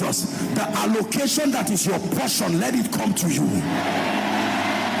of Jesus. The allocation that is your portion, let it come to you.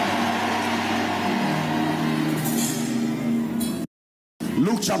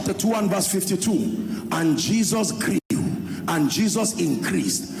 Luke chapter 2 and verse 52. And Jesus grew and Jesus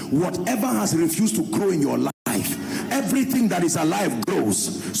increased. Whatever has refused to grow in your life, everything that is alive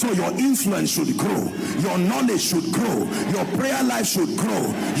grows. So your influence should grow, your knowledge should grow, your prayer life should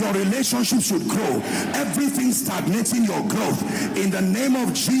grow, your relationship should grow. Everything stagnating your growth, in the name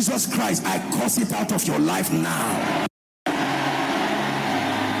of Jesus Christ, I curse it out of your life now.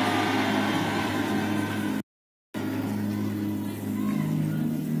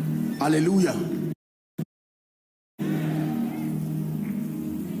 Hallelujah.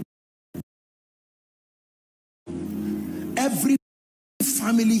 Every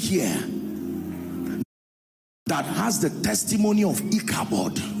family here that has the testimony of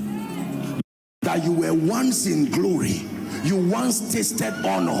Ichabod, that you were once in glory, you once tasted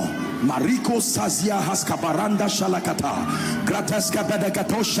honor. Mariko Sazia Haskabaranda Shalakata, Grataska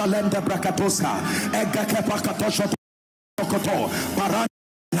Bedekato Shalenda Brakatoska, Egakepakatosha Tokoto, Parana.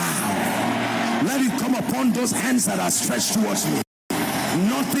 Let it come upon those hands that are stretched towards me.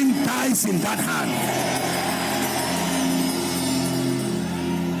 Nothing dies in that hand.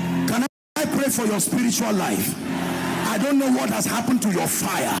 Can I pray for your spiritual life? I don't know what has happened to your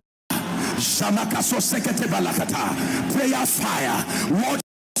fire. Prayer fire, word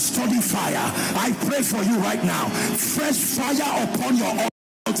study fire. I pray for you right now. Fresh fire upon your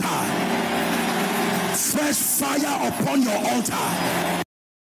altar. Fresh fire upon your altar.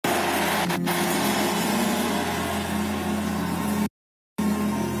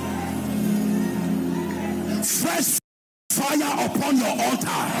 Fresh fire upon your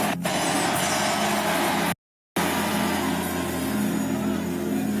altar.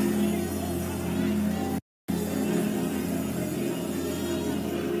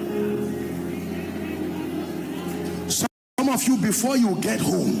 Some of you, before you get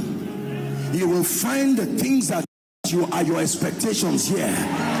home, you will find the things that are your expectations here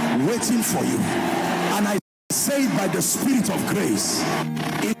waiting for you. And I say it by the Spirit of grace,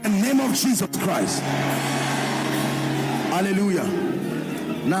 in the name of Jesus Christ. Hallelujah.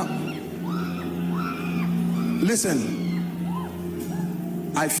 Now, listen,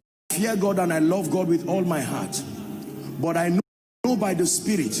 I fear God and I love God with all my heart, but I know by the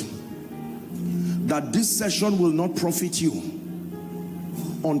Spirit that this session will not profit you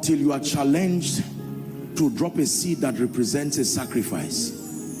until you are challenged to drop a seed that represents a sacrifice.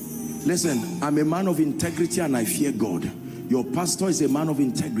 Listen, I'm a man of integrity and I fear God. Your pastor is a man of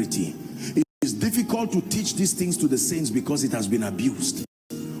integrity. It is difficult to teach these things to the saints because it has been abused.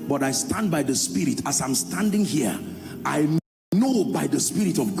 But I stand by the Spirit. As I'm standing here, I know by the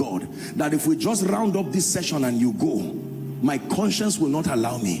Spirit of God that if we just round up this session and you go, my conscience will not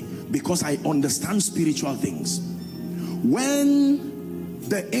allow me, because I understand spiritual things. When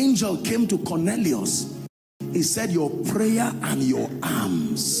the angel came to Cornelius, he said, your prayer and your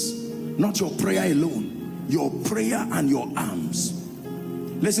alms, not your prayer alone, your prayer and your alms.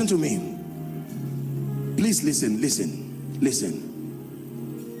 Listen to me. Please listen.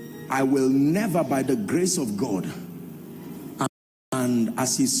 I will never, by the grace of God, and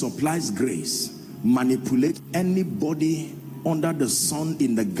as he supplies grace, manipulate anybody under the sun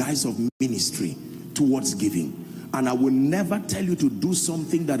in the guise of ministry towards giving. And I will never tell you to do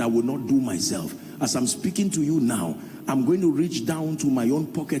something that I will not do myself. As I'm speaking to you now, I'm going to reach down to my own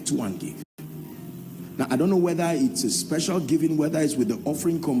pocket to and give. Now, I don't know whether it's a special giving, whether it's with the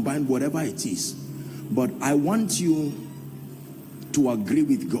offering combined, whatever it is. But I want you to agree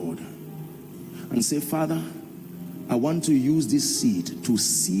with God and say, Father, I want to use this seed to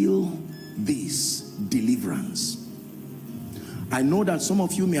seal this deliverance. I know that some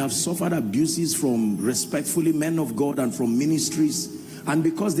of you may have suffered abuses from respectfully men of God and from ministries, and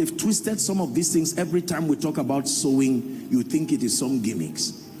because they've twisted some of these things, every time we talk about sowing, you think it is some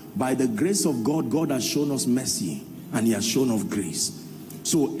gimmicks. By the grace of God, God has shown us mercy and he has shown us grace.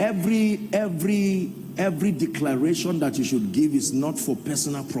 So every declaration that you should give is not for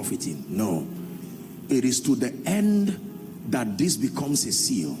personal profiting. No, it is to the end that this becomes a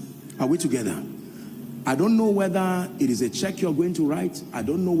seal. Are we together? I don't know whether it is a check you're going to write. I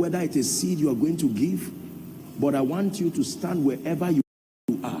don't know whether it's a seed you are going to give. But I want you to stand wherever you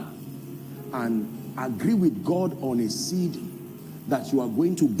are and agree with God on a seed that you are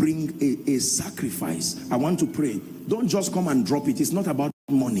going to bring a sacrifice. I want to pray. Don't just come and drop it. It's not about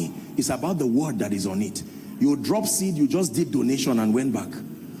money. It's about the word that is on it. You drop seed, you just did donation and went back.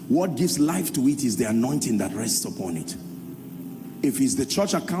 What gives life to it is the anointing that rests upon it. If it's the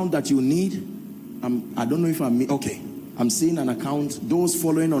church account that you need, I don't know if I'm seeing an account. Those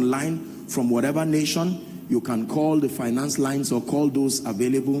following online from whatever nation, you can call the finance lines or call those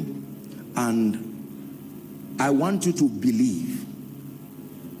available. And I want you to believe.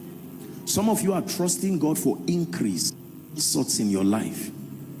 Some of you are trusting God for increase sorts in your life.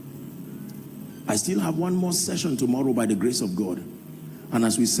 I still have one more session tomorrow by the grace of God. And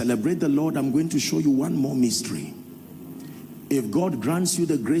as we celebrate the Lord, I'm going to show you one more mystery. If God grants you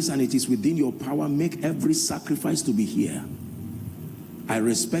the grace and it is within your power, make every sacrifice to be here. I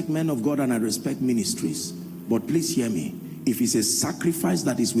respect men of God and I respect ministries. But please hear me. If it's a sacrifice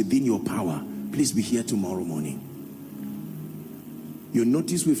that is within your power, please be here tomorrow morning. You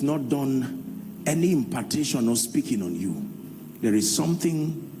notice we've not done any impartation or speaking on you. There is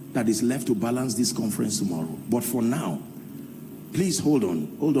something that is left to balance this conference tomorrow. But for now, please hold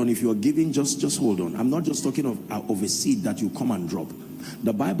on. Hold on. If you are giving, just hold on. I'm not just talking of a seed that you come and drop.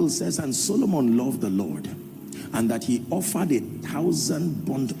 The Bible says, and Solomon loved the Lord, and that he offered 1,000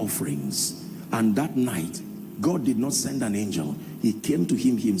 burnt offerings. And that night, God did not send an angel. He came to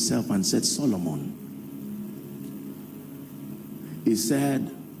him himself and said, Solomon, he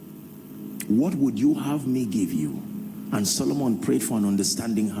said, what would you have me give you? And Solomon prayed for an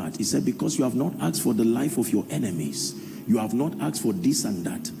understanding heart. He said, because you have not asked for the life of your enemies, you have not asked for this and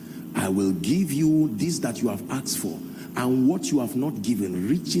that, I will give you this that you have asked for. And what you have not given,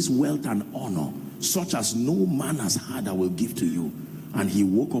 riches, wealth, and honor, such as no man has had, I will give to you. And he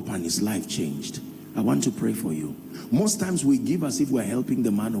woke up and his life changed. I want to pray for you. Most times we give as if we're helping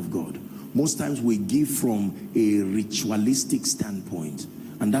the man of God. Most times we give from a ritualistic standpoint.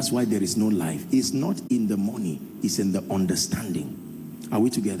 And that's why there is no life. It's not in the money, it's in the understanding. Are we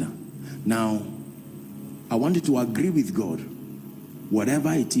together? Now, I want you to agree with God.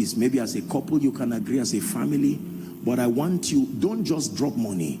 Whatever it is, maybe as a couple you can agree, as a family. But I want you, don't just drop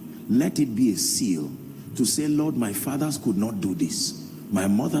money. Let it be a seal to say, Lord, my fathers could not do this. My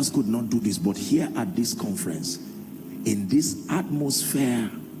mothers could not do this. But here at this conference, in this atmosphere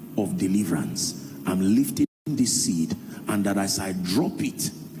of deliverance, I'm lifting this seed, and that as I drop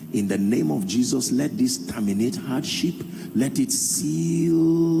it, in the name of Jesus, let this terminate hardship. Let it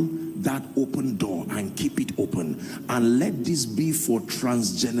seal that open door and keep it open. And let this be for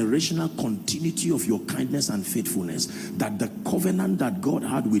transgenerational continuity of your kindness and faithfulness. That the covenant that God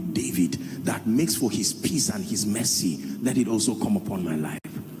had with David, that makes for his peace and his mercy, let it also come upon my life.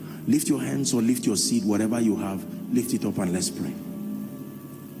 Lift your hands or lift your seed, whatever you have, lift it up and let's pray.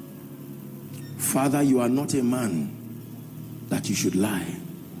 Father, you are not a man that you should lie.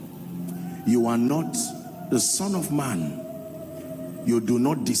 You are not the Son of Man. You do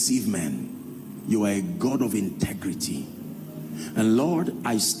not deceive men. You are a God of integrity. And Lord,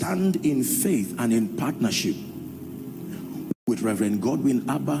 I stand in faith and in partnership with Reverend Godwin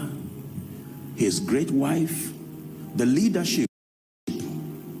Abba, his great wife, the leadership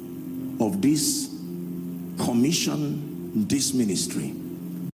of this commission, this ministry.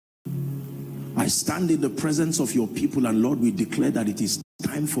 I stand in the presence of your people, and Lord, we declare that it is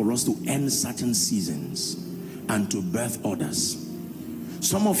time for us to end certain seasons and to birth others.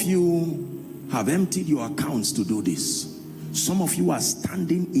 Some of you have emptied your accounts to do this. Some of you are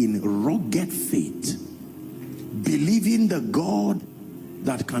standing in rugged faith, believing the God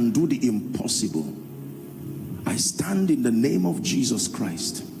that can do the impossible. I stand in the name of Jesus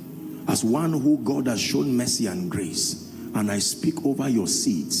Christ as one who God has shown mercy and grace, and I speak over your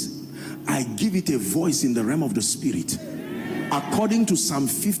seeds. I give it a voice in the realm of the spirit. According to Psalm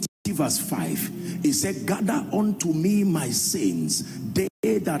 50 verse 5, it said, gather unto me my saints, they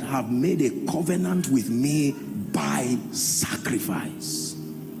that have made a covenant with me by sacrifice.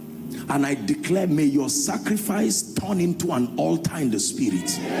 And I declare, may your sacrifice turn into an altar in the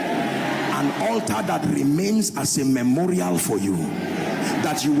spirit, an altar that remains as a memorial for you,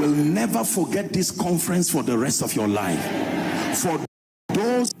 that you will never forget this conference for the rest of your life. For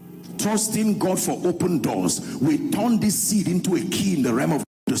those trusting God for open doors, we turn this seed into a key in the realm of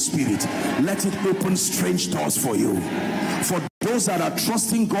the spirit. Let it open strange doors for you. For those that are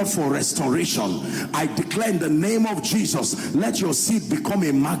trusting God for restoration, I declare in the name of Jesus, let your seed become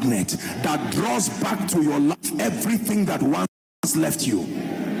a magnet that draws back to your life everything that once left you.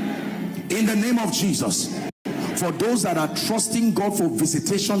 In the name of Jesus. For those that are trusting God for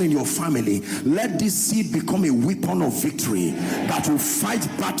visitation in your family, let this seed become a weapon of victory that will fight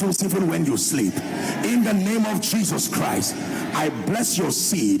battles even when you sleep. In the name of Jesus Christ, I bless your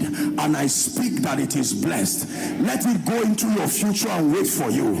seed and I speak that it is blessed. Let it go into your future and wait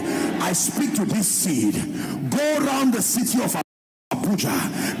for you. I speak to this seed. Go around the city of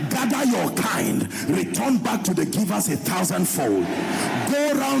Abuja, gather your kind, return back to the givers 1,000-fold.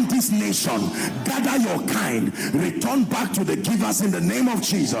 Go around this nation, gather your kind, return back to the givers in the name of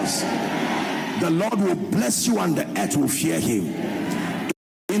Jesus. The Lord will bless you and the earth will fear him.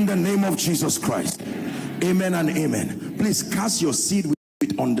 In the name of Jesus Christ. Amen and amen. Please cast your seed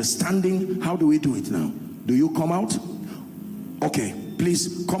with understanding. How do we do it now? Do you come out? Okay,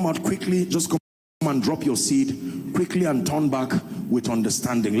 please come out quickly. Just come and drop your seed quickly and turn back with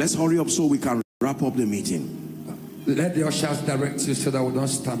understanding. Let's hurry up so we can wrap up the meeting. Let the ushers direct you so that we don't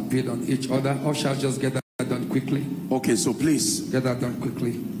stampede on each other. Ushers, just get that done quickly. Okay, so please get that done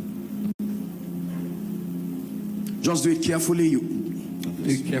quickly. Just do it carefully. Do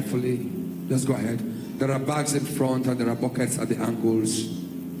it carefully. Just go ahead. There are bags in front and there are buckets at the angles.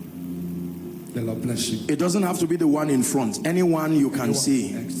 The Lord bless you. It doesn't have to be the one in front. Anyone you can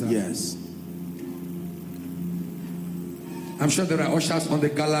see. Exactly. Yes. I'm sure there are ushers on the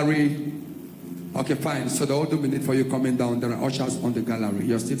gallery. Okay, fine. So the order minute for you coming down, there are ushers on the gallery.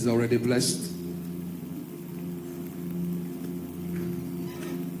 Your seat is already blessed.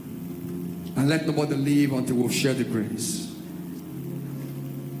 And let nobody leave until we've shared the grace.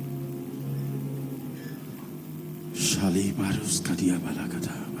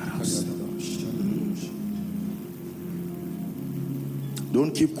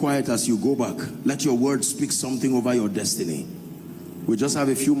 Don't keep quiet as you go back. Let your word speak something over your destiny. We just have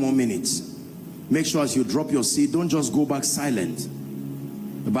a few more minutes. Make sure as you drop your seed, don't just go back silent.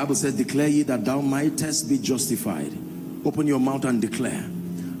 The Bible says, declare ye that thou mightest be justified. Open your mouth and declare.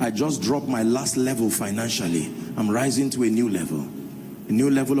 I just dropped my last level financially. I'm rising to a new level. A new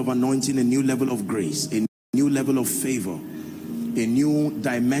level of anointing, a new level of grace, a new level of favor, a new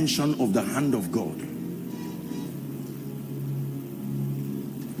dimension of the hand of God.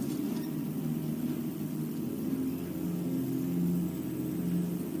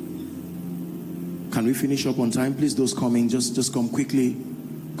 Can we finish up on time? Please, those coming, just come quickly.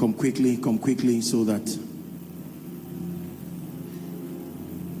 Come quickly so that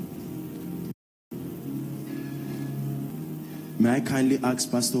may I kindly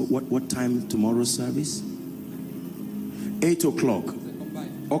ask, Pastor, what time tomorrow's service? 8 o'clock.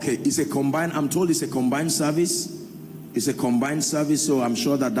 Okay, it's a combined, I'm told it's a combined service. It's a combined service, so I'm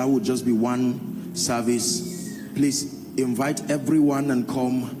sure that would just be one service. Please invite everyone and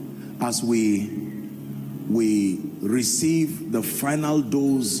come as we receive the final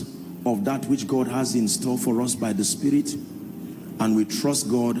dose of that which God has in store for us by the Spirit, and we trust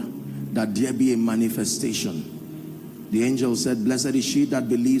God that there be a manifestation. The angel said, blessed is she that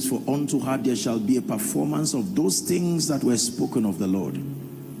believes, for unto her there shall be a performance of those things that were spoken of the Lord.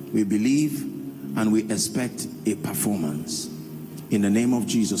 We believe and we expect a performance in the name of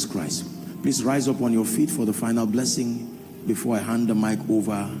Jesus Christ. Please rise up on your feet for the final blessing before I hand the mic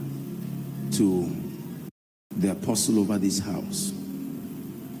over to the apostle over this house.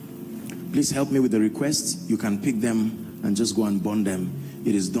 Please help me with the requests. You can pick them and just go and burn them.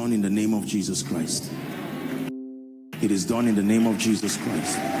 It is done in the name of Jesus Christ. It is done in the name of Jesus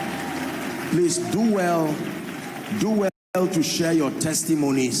Christ. Please do well to share your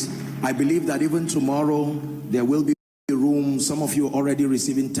testimonies. I believe that even tomorrow there will be room. Some of you are already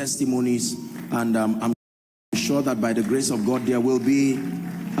receiving testimonies, and I'm sure that by the grace of God there will be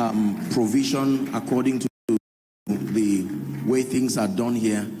provision according to the way things are done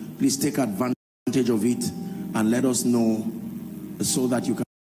here. Please take advantage of it and let us know, so that you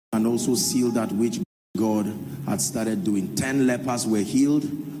can also seal that which God had started doing. 10 lepers were healed.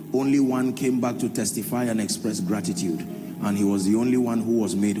 Only one came back to testify and express gratitude, and he was the only one who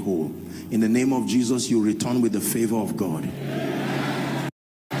was made whole. In the name of Jesus, you return with the favor of God.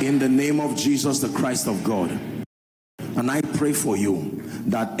 In the name of Jesus, the Christ of God. And I pray for you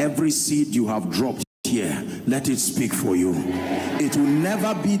that every seed you have dropped here, let it speak for you. It will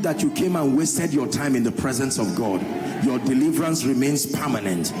never be that you came and wasted your time in the presence of God. Your deliverance remains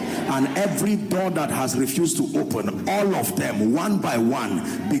permanent, and every door that has refused to open, all of them one by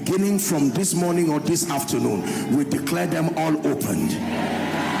one, beginning from this morning or this afternoon, we declare them all opened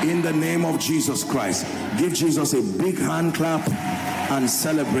in the name of Jesus Christ. Give Jesus a big hand clap and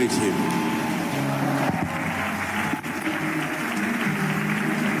celebrate him.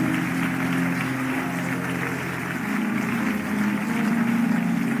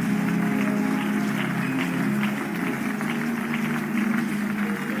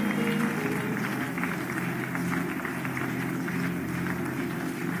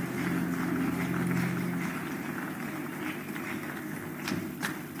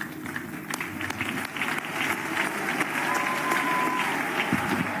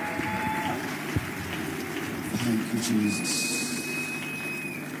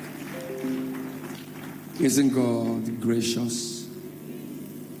 Isn't God gracious?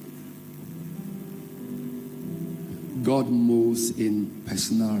 God moves in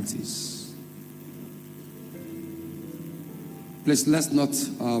personalities. Please, let's not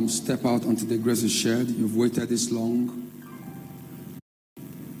step out until the grace is shared. You've waited this long.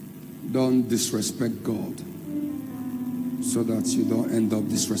 Don't disrespect God so that you don't end up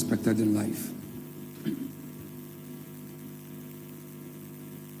disrespected in life.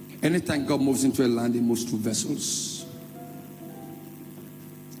 Anytime God moves into a land, he moves through vessels.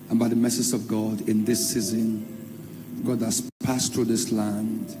 And by the mercies of God, in this season, God has passed through this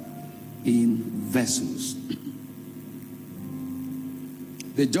land in vessels.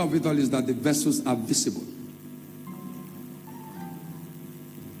 The job with all is that the vessels are visible.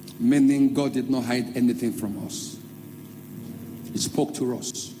 Meaning God did not hide anything from us. He spoke to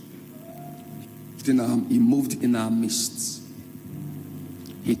us. He moved in our midst.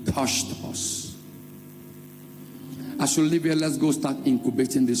 He touched us. As you live here, let's go start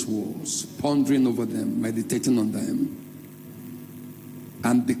incubating these words, pondering over them, meditating on them,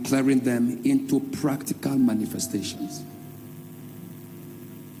 and declaring them into practical manifestations.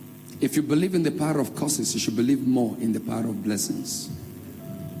 If you believe in the power of curses, you should believe more in the power of blessings.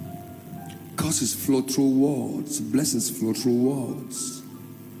 Curses flow through words, blessings flow through words.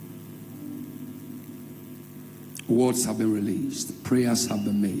 Words have been released, prayers have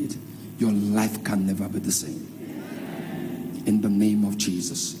been made. your life can never be the same. In the name of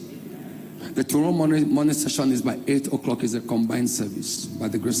Jesus. The tomorrow morning session is by 8 o'clock. Is a combined service by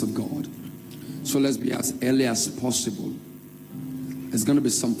the grace of God. So let's be as early as possible. It's going to be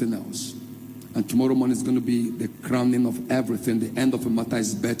something else. And tomorrow morning is going to be the crowning of everything. The end of a matter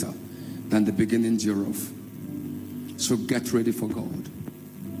is better than the beginning thereof. So get ready for God.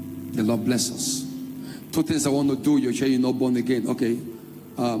 The Lord bless us. 2 things I want to do. You're sure you're not born again. Okay.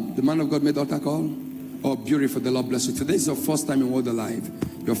 The man of God made altar call. Oh, beautiful. The Lord bless you. Today is your first time in Word Alive.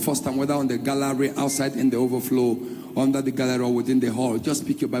 Your first time, whether on the gallery, outside in the overflow, under the gallery, or within the hall. Just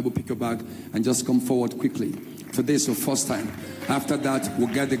pick your Bible, pick your bag, and just come forward quickly. Today is your first time. After that, we'll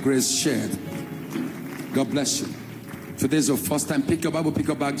get the grace shared. God bless you. Today is your first time. Pick your Bible, pick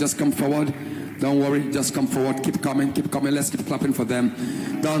your bag, just come forward. Don't worry, just come forward. Keep coming, keep coming. Let's keep clapping for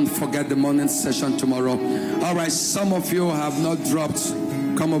them. Don't forget the morning session tomorrow. All right, some of you have not dropped.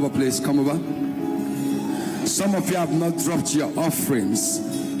 Come over, please. Come over. Some of you have not dropped your offerings.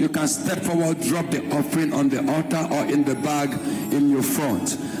 You can step forward, drop the offering on the altar or in the bag in your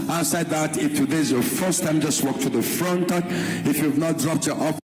front. Outside that, if today is your first time, just walk to the front. If you've not dropped your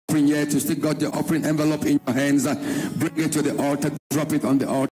offering yet, you still got the offering envelope in your hands, bring it to the altar, drop it on the altar.